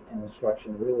technology and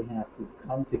instruction really have to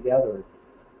come together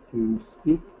to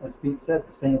speak, as Pete said,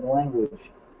 the same language,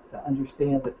 to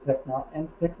understand that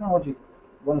technology,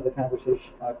 one of the comments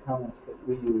that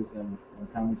we use in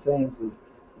common sayings is,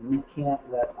 we can't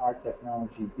let our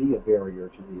technology be a barrier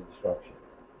to the instruction.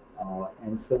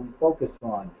 And so we focus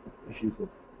on issues of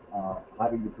how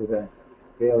do you prevent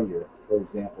failure, for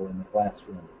example, in the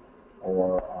classroom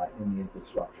or in the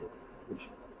infrastructure, which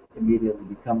immediately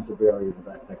becomes a barrier to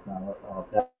that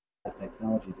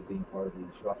technology to being part of the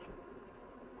instruction.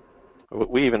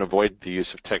 We even avoid the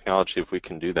use of technology if we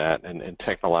can do that in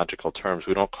technological terms.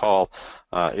 We don't call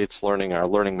It's Learning our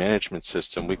learning management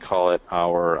system. We call it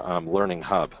our learning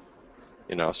hub,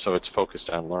 so it's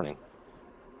focused on learning.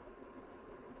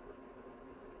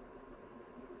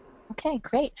 Okay,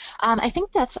 great. I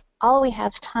think that's all we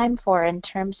have time for in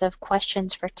terms of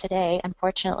questions for today,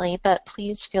 unfortunately, but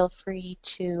please feel free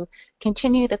to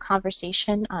continue the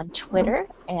conversation on Twitter,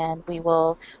 and we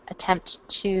will attempt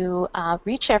to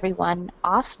reach everyone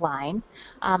offline.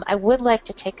 I would like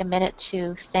to take a minute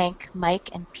to thank Mike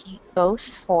and Pete both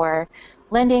for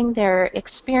lending their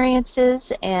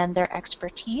experiences and their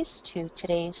expertise to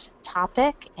today's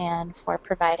topic, and for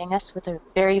providing us with a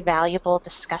very valuable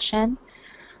discussion.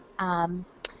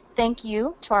 Thank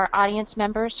you to our audience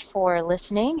members for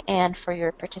listening and for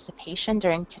your participation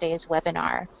during today's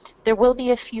webinar. There will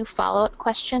be a few follow-up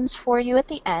questions for you at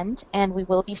the end, and we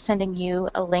will be sending you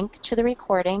a link to the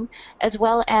recording as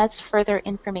well as further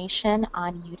information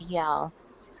on UDL.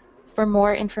 For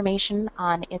more information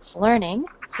on It's Learning,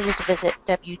 please visit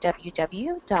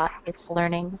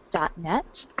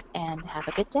www.itslearning.net, and have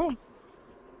a good day.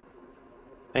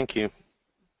 Thank you.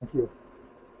 Thank you.